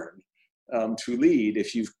their turn to lead?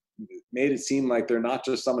 If you've made it seem like they're not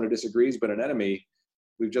just someone who disagrees, but an enemy,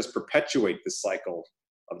 we just perpetuate this cycle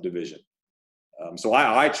of division. So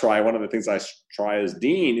I try, one of the things I try as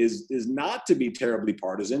dean is not to be terribly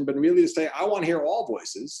partisan, but really to say, I want to hear all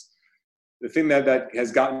voices. The thing that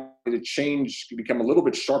has gotten me to change, become a little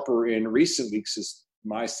bit sharper in recent weeks, is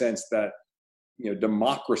my sense that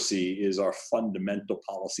democracy is our fundamental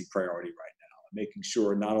policy priority right now. Making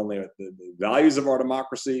sure not only the values of our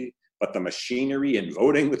democracy, but the machinery and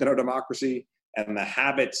voting within our democracy and the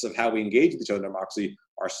habits of how we engage with each other in democracy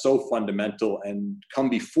are so fundamental and come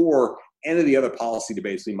before any of the other policy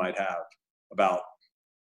debates we might have about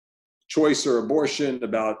choice or abortion,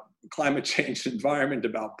 about climate change, environment,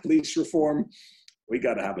 about police reform. We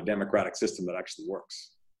got to have a democratic system that actually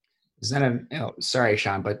works. Is that sorry,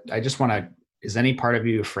 Sean, but I just want to, is any part of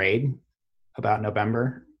you afraid about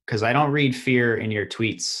November? Because I don't read fear in your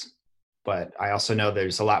tweets, but I also know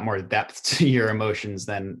there's a lot more depth to your emotions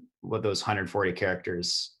than what those 140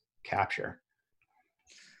 characters capture.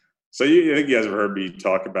 So I think you guys have heard me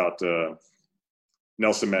talk about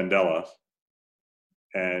Nelson Mandela,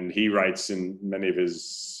 and he writes in many of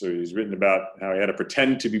he's written about how he had to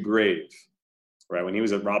pretend to be brave, right? When he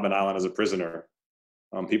was at Robben Island as a prisoner,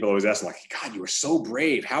 people always ask him, like, God, you were so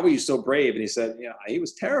brave. How were you so brave? And he said, he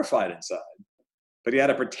was terrified inside, but he had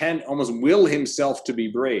to pretend, almost will himself to be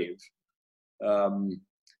brave.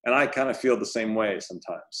 And I kind of feel the same way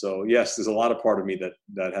sometimes. So yes, there's a lot of part of me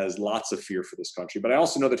that has lots of fear for this country. But I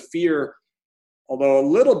also know that fear, although a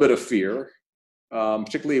little bit of fear,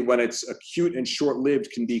 particularly when it's acute and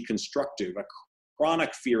short-lived, can be constructive. A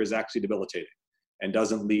chronic fear is actually debilitating and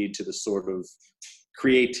doesn't lead to the sort of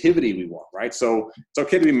creativity we want, right? So it's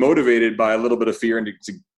okay to be motivated by a little bit of fear and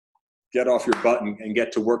to get off your butt and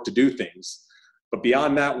get to work to do things. But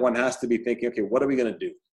beyond that, one has to be thinking, okay, what are we going to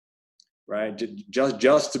do, right?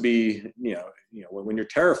 Just to be, when you're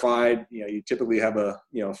terrified, you typically have a,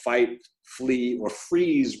 fight, flee, or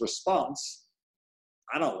freeze response.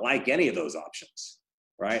 I don't like any of those options,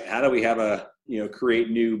 right? How do we have a, create,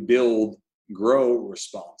 new, build, grow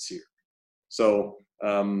response here? So,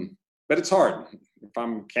 but it's hard. If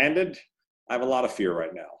I'm candid, I have a lot of fear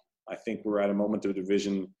right now. I think we're at a moment of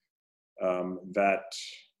division that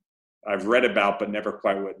I've read about but never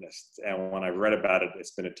quite witnessed. And when I've read about it,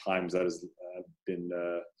 it's been at times that has been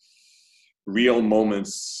real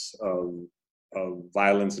moments of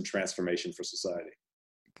violence and transformation for society.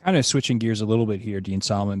 Kind of switching gears a little bit here, Dean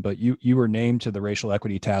Solomon, but you were named to the Racial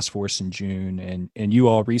Equity Task Force in June, and you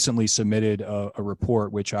all recently submitted a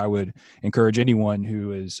report, which I would encourage anyone who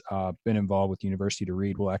has been involved with the university to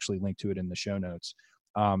read. We'll actually link to it in the show notes.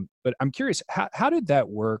 But I'm curious, how did that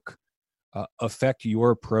work affect your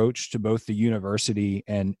approach to both the university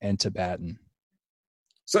and to Batten?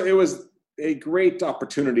 So it was a great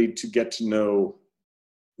opportunity to get to know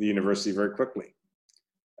the university very quickly.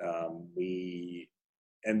 We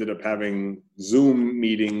ended up having Zoom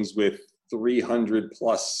meetings with 300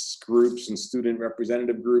 plus groups and student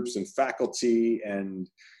representative groups and faculty and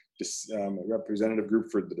just a representative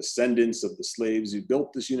group for the descendants of the slaves who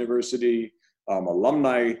built this university,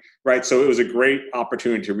 alumni, right? So it was a great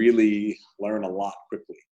opportunity to really learn a lot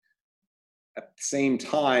quickly. At the same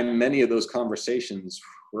time, many of those conversations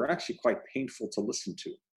were actually quite painful to listen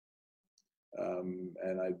to.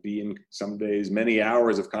 And I'd be in some days many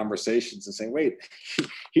hours of conversations and saying, wait,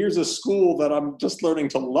 here's a school that I'm just learning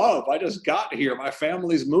to love. I just got here. My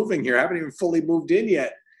family's moving here. I haven't even fully moved in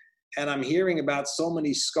yet. And I'm hearing about so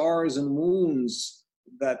many scars and wounds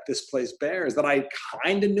that this place bears that I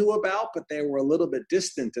kind of knew about, but they were a little bit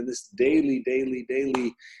distant. And this daily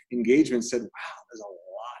engagement said, wow, there's a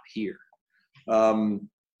lot here.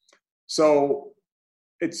 So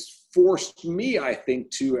it's forced me, I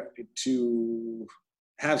think, to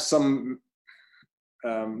have some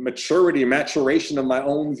maturation of my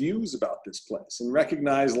own views about this place and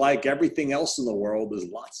recognize, like everything else in the world, there's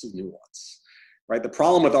lots of nuance, right? The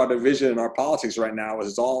problem with our division and our politics right now is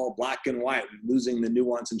it's all black and white, losing the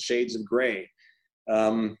nuance and shades of gray.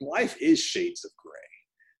 Life is shades of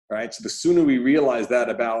gray, right? So the sooner we realize that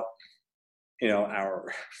about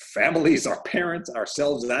our families, our parents,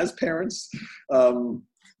 ourselves as parents,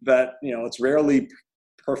 that, it's rarely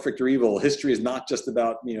perfect or evil. History is not just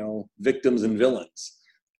about, victims and villains.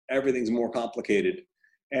 Everything's more complicated.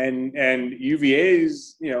 And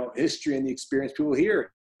UVA's, history and the experience people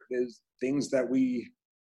here is things that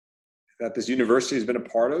this university has been a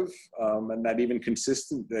part of, and that even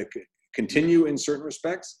that continue in certain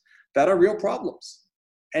respects, that are real problems.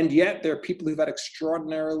 And yet there are people who've had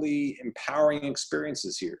extraordinarily empowering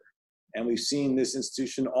experiences here. And we've seen this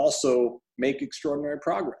institution also make extraordinary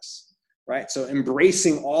progress, right? So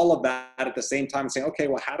embracing all of that at the same time, saying, okay,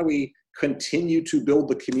 well, how do we continue to build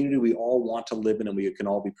the community we all want to live in and we can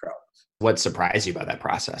all be proud of? What surprised you about that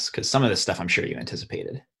process? Because some of this stuff I'm sure you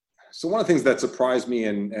anticipated. So one of the things that surprised me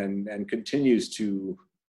and continues to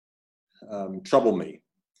trouble me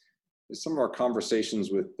is some of our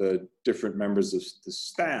conversations with the different members of the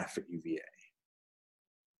staff at UVA.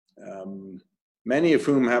 Many of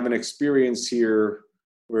whom have an experience here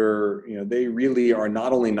where they really are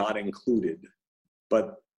not only not included,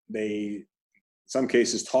 but they, in some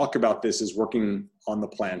cases, talk about this as working on the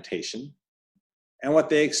plantation. And what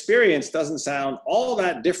they experience doesn't sound all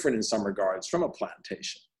that different in some regards from a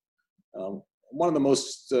plantation. One of the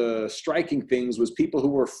most striking things was people who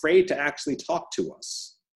were afraid to actually talk to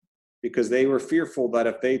us because they were fearful that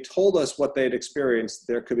if they told us what they'd experienced,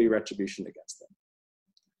 there could be retribution against them.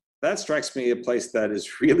 That strikes me a place that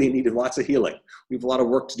is really in need of lots of healing. We have a lot of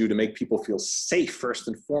work to do to make people feel safe, first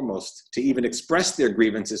and foremost, to even express their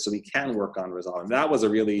grievances so we can work on resolving. That was a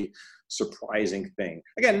really surprising thing.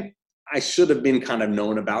 Again, I should have been kind of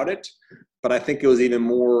known about it, but I think it was even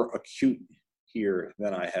more acute here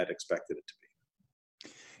than I had expected it to be.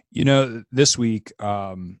 This week,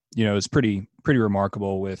 it's pretty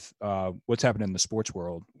remarkable with what's happening in the sports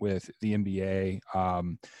world with the NBA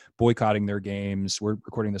boycotting their games. We're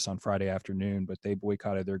recording this on Friday afternoon, but they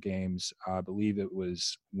boycotted their games. I believe it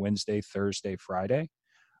was Wednesday, Thursday, Friday.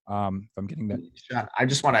 If I'm getting that. Sean, I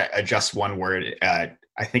just want to adjust one word.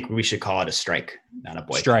 I think we should call it a strike, not a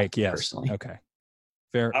boycott. Strike, yes. Personally. Okay.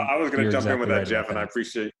 Fair. I was going to jump in with that, right Jeff, and I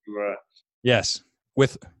appreciate you. Yes,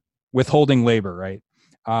 withholding labor, right?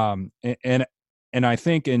 And I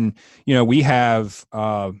think we have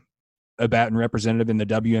a Baton representative in the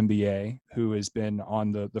WNBA who has been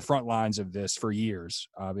on the front lines of this for years.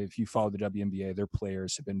 If you follow the WNBA, their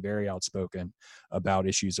players have been very outspoken about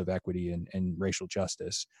issues of equity and racial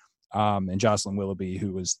justice. And Jocelyn Willoughby,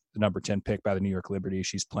 who was the number 10 pick by the New York Liberty,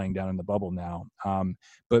 she's playing down in the bubble now.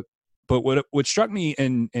 But what struck me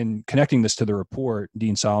in connecting this to the report,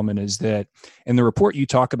 Dean Solomon, is that in the report you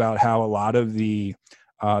talk about how a lot of the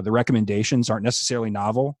recommendations aren't necessarily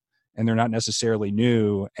novel and they're not necessarily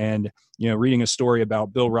new. And reading a story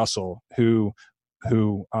about Bill Russell, who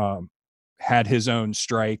had his own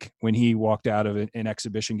strike when he walked out of an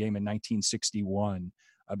exhibition game in 1961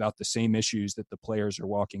 about the same issues that the players are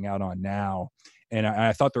walking out on now. And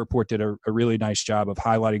I thought the report did a really nice job of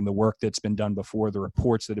highlighting the work that's been done before, the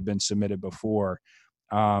reports that have been submitted before.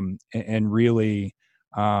 And really,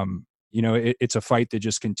 it's a fight that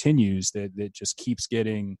just continues, that just keeps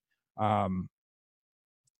getting,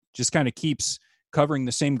 just kind of keeps covering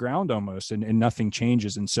the same ground almost, and nothing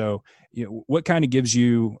changes. And so, what kind of gives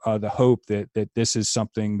you the hope that this is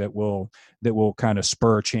something that will kind of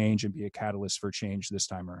spur change and be a catalyst for change this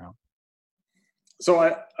time around?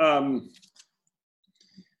 So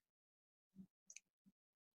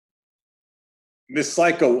this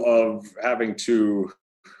cycle of having to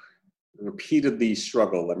repeatedly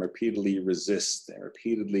struggle and repeatedly resist and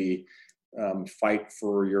repeatedly fight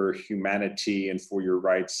for your humanity and for your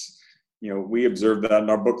rights. We observed that in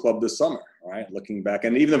our book club this summer, right? Looking back,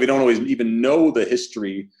 and even if we don't always even know the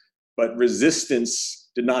history, but resistance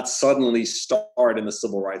did not suddenly start in the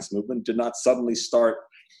civil rights movement, did not suddenly start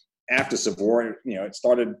after Civil War. It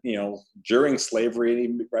started, during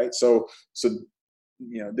slavery, right? So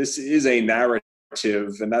this is a narrative,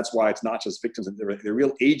 and that's why it's not just victims. They're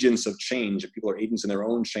real agents of change. People are agents in their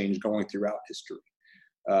own change going throughout history.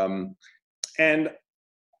 And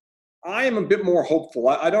I am a bit more hopeful.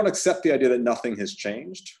 I don't accept the idea that nothing has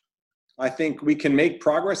changed. I think we can make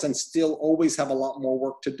progress and still always have a lot more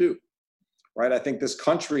work to do, right? I think this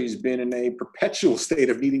country has been in a perpetual state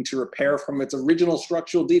of needing to repair from its original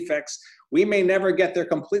structural defects. We may never get there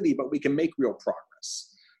completely, but we can make real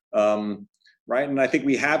progress, right? And I think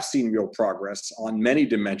we have seen real progress on many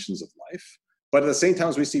dimensions of life. But at the same time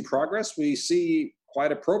as we see progress, we see,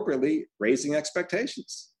 quite appropriately, raising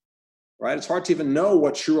expectations. Right? It's hard to even know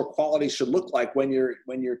what true equality should look like when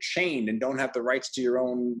you're chained and don't have the rights to your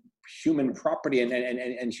own human property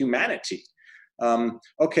and humanity.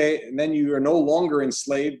 Okay, and then you are no longer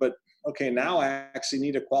enslaved, but okay, now I actually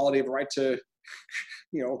need equality of right to,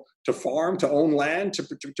 to farm, to own land,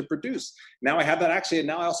 to produce. Now I have that actually, and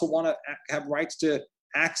now I also want to have rights to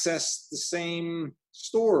access the same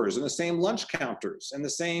stores and the same lunch counters and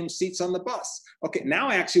the same seats on the bus. Okay, now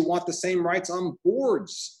I actually want the same rights on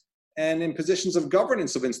boards and in positions of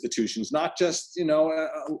governance of institutions, not just,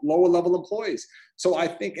 lower level employees. So I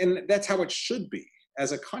think, and that's how it should be.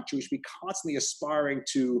 As a country, we should be constantly aspiring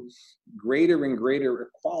to greater and greater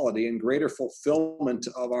equality and greater fulfillment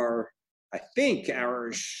of our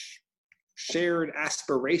shared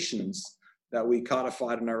aspirations that we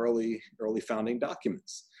codified in our early founding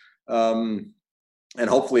documents. And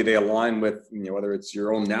hopefully they align with, whether it's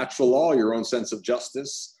your own natural law, your own sense of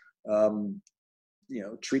justice,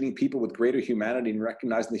 treating people with greater humanity and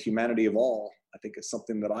recognizing the humanity of all, I think is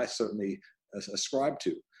something that I certainly ascribe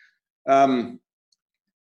to.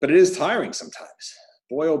 But it is tiring sometimes.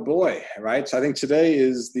 Boy, oh boy, right? So I think today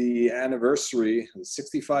is the anniversary,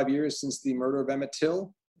 65 years since the murder of Emmett Till,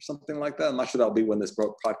 or something like that. I'm not sure that'll be when this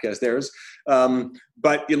podcast airs.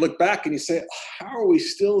 But you look back and you say, how are we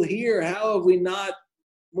still here? How have we not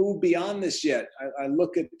moved beyond this yet? I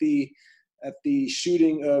look at the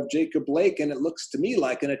shooting of Jacob Blake, and it looks to me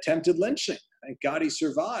like an attempted lynching. Thank God he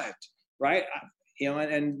survived, right?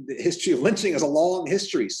 And the history of lynching is a long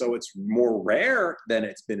history, so it's more rare than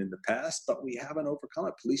it's been in the past, but we haven't overcome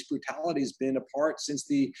it. Police brutality has been a part since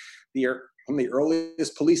from the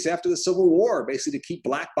earliest police after the Civil War, basically to keep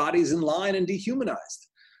Black bodies in line and dehumanized.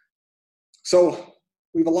 So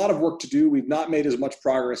we have a lot of work to do. We've not made as much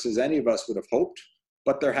progress as any of us would have hoped,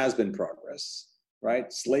 but there has been progress, right?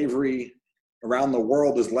 Slavery around the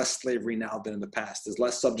world, is less slavery now than in the past. There's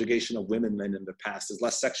less subjugation of women than in the past. There's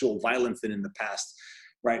less sexual violence than in the past,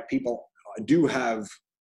 right? People do have,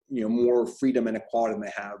 more freedom and equality than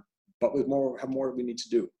they have, but with have more we need to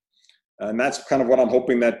do. And that's kind of what I'm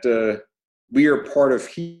hoping that we are part of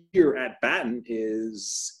here at Baton,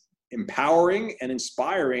 is empowering and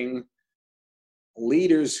inspiring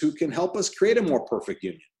leaders who can help us create a more perfect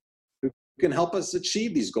union, who can help us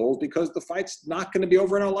achieve these goals, because the fight's not going to be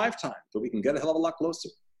over in our lifetime, but we can get a hell of a lot closer.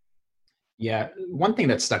 Yeah. One thing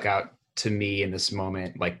that stuck out to me in this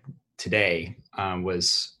moment, like today,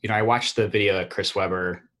 was, I watched the video that Chris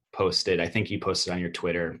Webber posted. I think you posted on your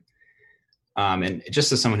Twitter. And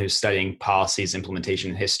just as someone who's studying policies, implementation,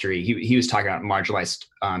 and history, he was talking about marginalized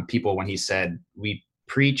people when he said, we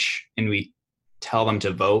preach and we tell them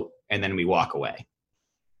to vote, and then we walk away.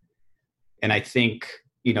 And I think,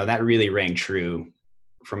 that really rang true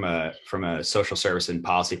from a social service and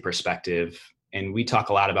policy perspective. And we talk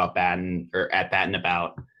a lot about at Batten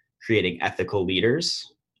about creating ethical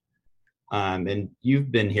leaders. And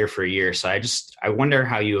you've been here for a year. So I wonder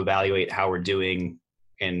how you evaluate how we're doing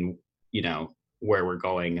and, where we're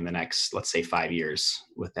going in the next, let's say, 5 years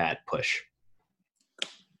with that push.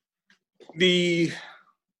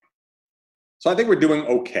 So I think we're doing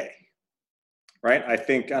okay, right? I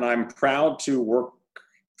think, and I'm proud to work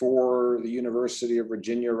for the University of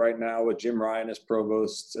Virginia right now with Jim Ryan as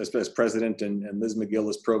provost, as president, and Liz McGill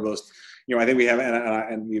as provost. I think we have,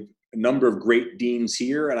 and we have a number of great deans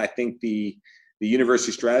here. And I think the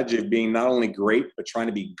university strategy of being not only great, but trying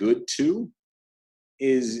to be good too,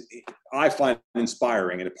 I find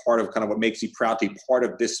inspiring, and a part of kind of what makes me proud to be part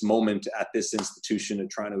of this moment at this institution and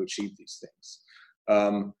trying to achieve these things.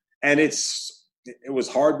 And it was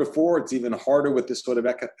hard before. It's even harder with this sort of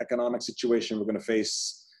economic situation we're going to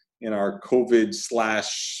face in our COVID /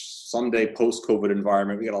 someday post-COVID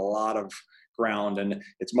environment. We got a lot of ground, and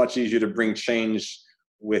it's much easier to bring change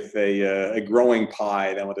with a growing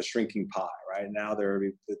pie than with a shrinking pie. Right now,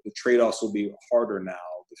 the trade-offs will be harder now.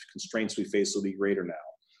 The constraints we face will be greater now.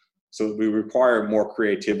 So we require more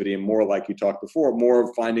creativity and more, like you talked before, more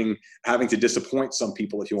of having to disappoint some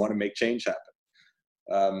people if you want to make change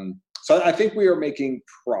happen. So I think we are making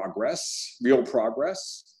progress, real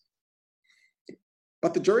progress,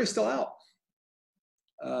 but the jury's still out.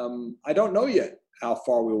 I don't know yet how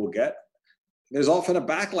far we will get. There's often a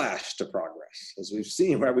backlash to progress, as we've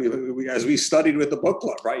seen, where as we studied with the book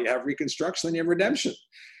club, right? You have Reconstruction, then you have redemption.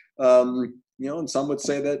 And some would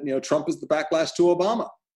say that, Trump is the backlash to Obama,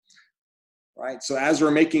 right? So as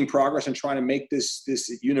we're making progress and trying to make this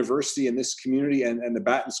university and this community and the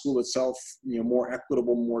Batten School itself, more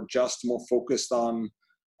equitable, more just, more focused on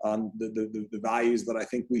the values that I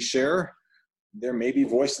think we share, there may be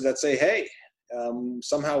voices that say, hey,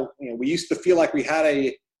 somehow, we used to feel like we had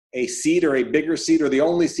a seat or a bigger seat or the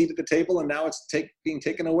only seat at the table, and now it's being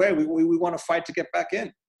taken away. We want to fight to get back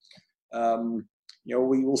in.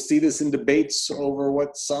 We will see this in debates over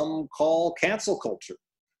what some call cancel culture.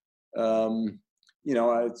 And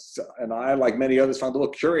I, like many others, found a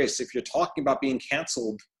little curious. If you're talking about being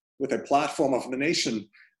canceled with a platform of the nation,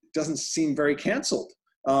 it doesn't seem very canceled.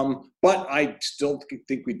 But I still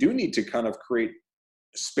think we do need to kind of create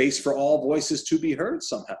space for all voices to be heard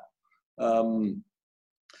somehow.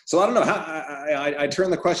 So I don't know how I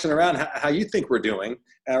turn the question around, how you think we're doing,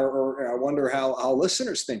 or I wonder how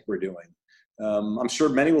listeners think we're doing. I'm sure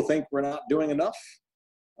many will think we're not doing enough,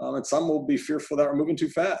 and some will be fearful that we're moving too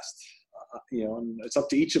fast. And it's up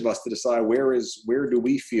to each of us to decide where do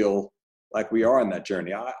we feel like we are on that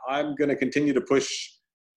journey. I'm going to continue to push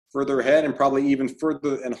further ahead, and probably even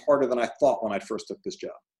further and harder than I thought when I first took this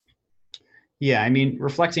job. Yeah, I mean,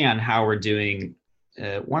 reflecting on how we're doing,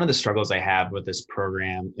 one of the struggles I have with this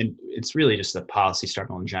program, and it's really just a policy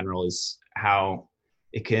struggle in general, is how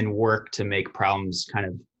it can work to make problems kind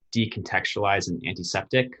of decontextualized and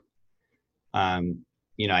antiseptic.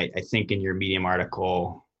 I think in your Medium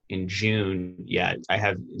article in June, I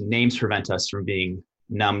have names prevent us from being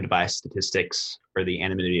numbed by statistics or the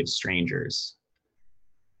anonymity of strangers.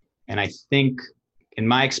 And I think, in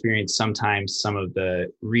my experience, sometimes some of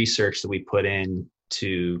the research that we put in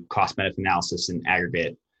to cost-benefit analysis and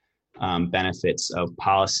aggregate benefits of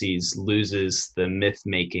policies loses the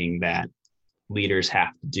myth-making that leaders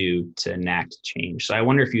have to do to enact change. So I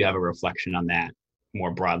wonder if you have a reflection on that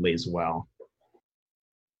more broadly as well.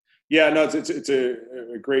 Yeah, no, it's a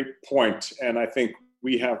great point. And I think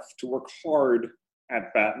we have to work hard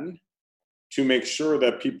at Batten to make sure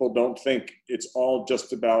that people don't think it's all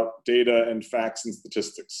just about data and facts and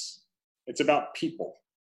statistics. It's about people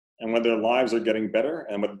and whether their lives are getting better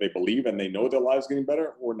and whether they believe and they know their lives are getting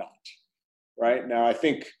better or not, right? Now, I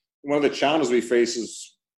think one of the challenges we face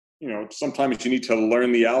is, sometimes you need to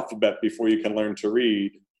learn the alphabet before you can learn to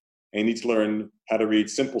read. And you need to learn how to read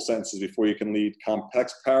simple sentences before you can read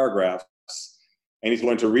complex paragraphs. And you need to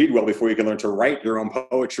learn to read well before you can learn to write your own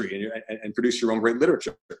poetry and produce your own great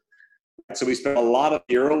literature. So we spent a lot of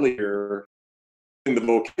the earlier the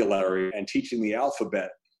vocabulary and teaching the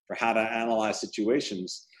alphabet for how to analyze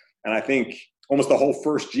situations. And I think almost the whole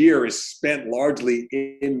first year is spent largely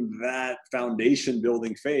in that foundation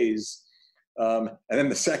building phase. And then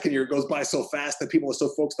the second year goes by so fast that people are so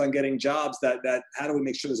focused on getting jobs that how do we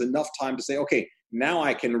make sure there's enough time to say, okay, now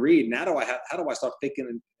I can read. Now how do I start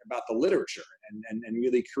thinking about the literature and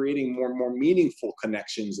really creating more meaningful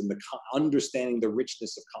connections and understanding the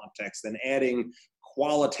richness of context and adding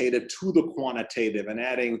qualitative to the quantitative and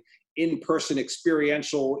adding in-person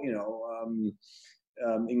experiential,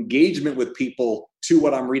 engagement with people to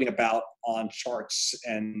what I'm reading about on charts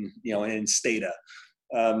and, in Stata.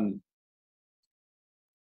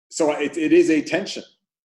 So it is a tension,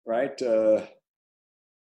 right?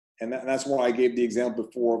 And that's why I gave the example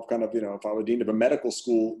before of kind of, if I were dean of a medical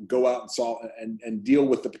school, go out and deal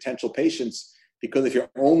with the potential patients, because if you're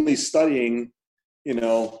only studying,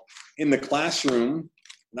 in the classroom,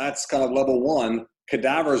 that's kind of level one.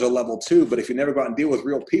 Cadavers are level two, but if you never go out and deal with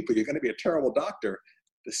real people, you're going to be a terrible doctor.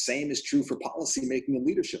 The same is true for policy making and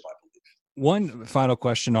leadership, I believe. One final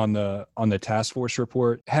question on the task force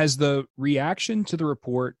report. Has the reaction to the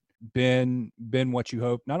report been what you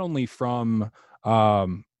hope, not only from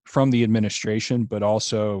the administration, but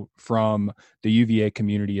also from the UVA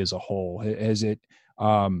community as a whole? Has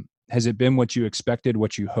it been what you expected,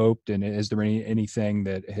 what you hoped, and is there anything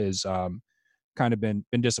that has kind of been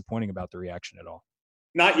disappointing about the reaction at all?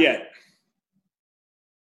 Not yet.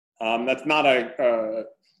 That's not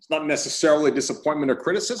it's not necessarily disappointment or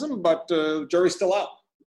criticism, but jury's still out,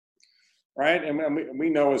 right? And we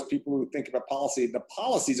know, as people who think about policy, the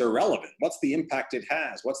policies are relevant. What's the impact it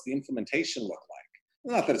has? What's the implementation look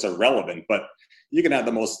like? Not that it's irrelevant, but you can have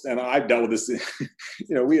the most, and I've dealt with this,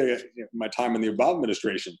 my time in the Obama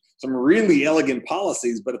administration, some really elegant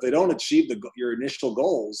policies, but if they don't achieve your initial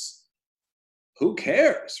goals, who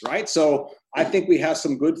cares, right? So I think we have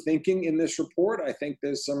some good thinking in this report. I think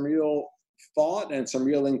there's some real thought and some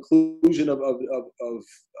real inclusion of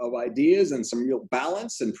ideas and some real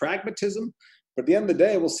balance and pragmatism. But at the end of the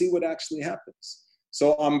day, we'll see what actually happens.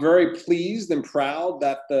 So I'm very pleased and proud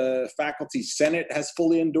that the Faculty Senate has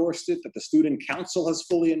fully endorsed it, that the Student Council has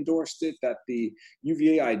fully endorsed it, that the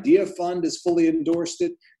UVA Idea Fund has fully endorsed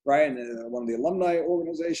it, right? And one of the alumni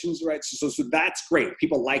organizations, right? So that's great.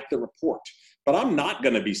 People like the report. But I'm not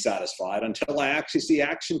going to be satisfied until I actually see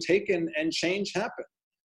action taken and change happen.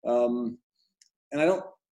 And I don't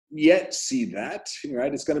yet see that,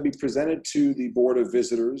 right? It's going to be presented to the Board of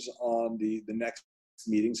Visitors on the next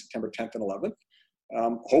meeting, September 10th and 11th,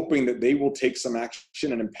 hoping that they will take some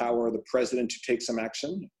action and empower the president to take some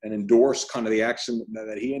action and endorse kind of the action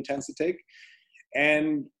that he intends to take.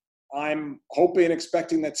 And I'm hoping and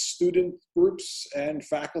expecting that student groups and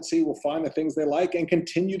faculty will find the things they like and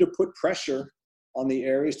continue to put pressure on the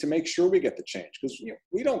areas to make sure we get the change. Because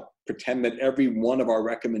we don't pretend that every one of our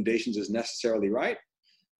recommendations is necessarily right.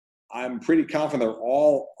 I'm pretty confident they're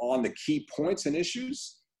all on the key points and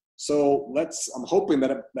issues. So I'm hoping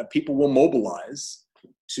that people will mobilize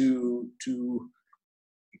to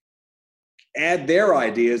add their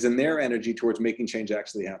ideas and their energy towards making change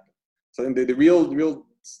actually happen. So I think the real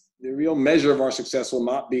measure of our success will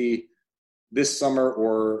not be this summer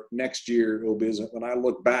or next year. It will be when I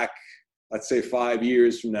look back, let's say 5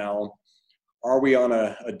 years from now, are we on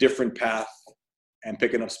a different path and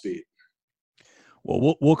picking up speed?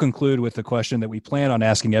 Well, we'll conclude with the question that we plan on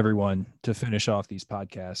asking everyone to finish off these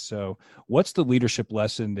podcasts. So what's the leadership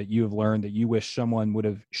lesson that you have learned that you wish someone would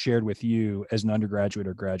have shared with you as an undergraduate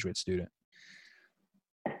or graduate student?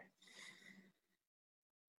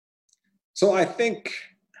 So I think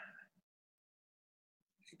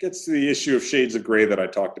it gets to the issue of shades of gray that I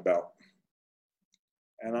talked about.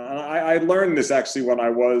 And I learned this actually when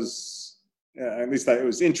I was, at least I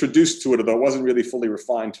was introduced to it, although it wasn't really fully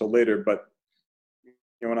refined till later. But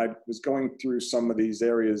when I was going through some of these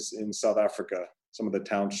areas in South Africa, some of the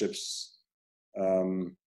townships,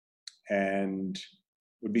 and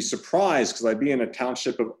would be surprised because I'd be in a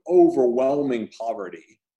township of overwhelming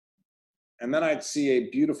poverty. And then I'd see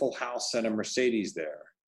a beautiful house and a Mercedes there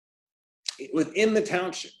within the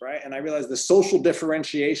township, right? And I realized the social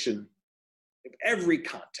differentiation of every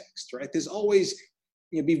context, right? There's always,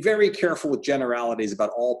 be very careful with generalities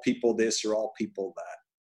about all people this or all people that.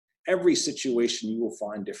 Every situation you will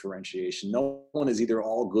find differentiation. No one is either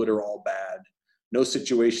all good or all bad. No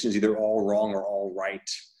situation is either all wrong or all right.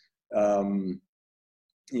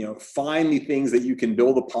 Find the things that you can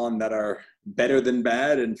build upon that are better than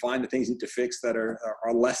bad, and find the things you need to fix that are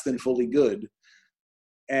less than fully good,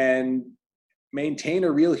 and maintain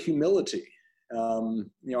a real humility.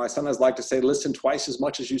 I sometimes like to say, listen twice as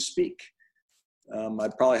much as you speak. I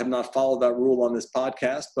probably have not followed that rule on this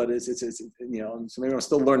podcast, but it's so maybe I'm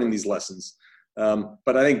still learning these lessons.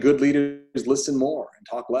 But I think good leaders listen more and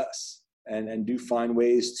talk less, and do find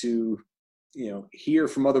ways to, hear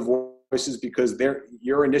from other voices, because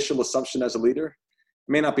your initial assumption as a leader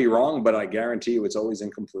may not be wrong, but I guarantee you it's always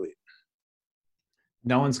incomplete.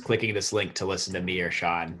 No one's clicking this link to listen to me or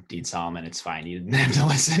Sean, Dean Solomon. It's fine. You didn't have to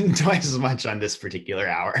listen twice as much on this particular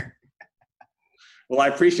hour. Well, I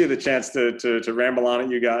appreciate the chance to ramble on at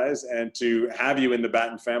you guys, and to have you in the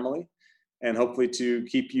Batten family, and hopefully to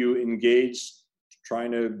keep you engaged,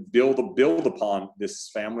 trying to build upon this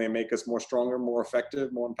family and make us more stronger, more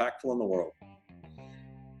effective, more impactful in the world.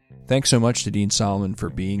 Thanks so much to Dean Solomon for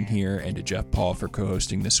being here, and to Jeff Paul for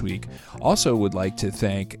co-hosting this week. Also would like to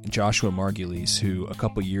thank Joshua Margulies, who a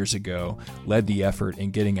couple years ago led the effort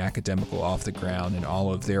in getting Academical off the ground, and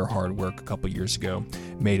all of their hard work a couple years ago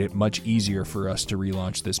made it much easier for us to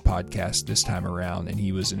relaunch this podcast this time around. And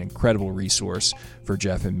he was an incredible resource for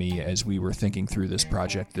Jeff and me as we were thinking through this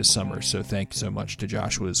project this summer. So thanks so much to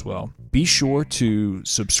Joshua as well. Be sure to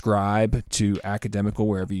subscribe to Academical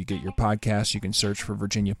wherever you get your podcasts. You can search for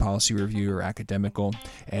Virginia Policy Review or Academical,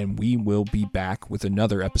 and we will be back with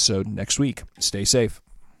another episode next week. Stay safe.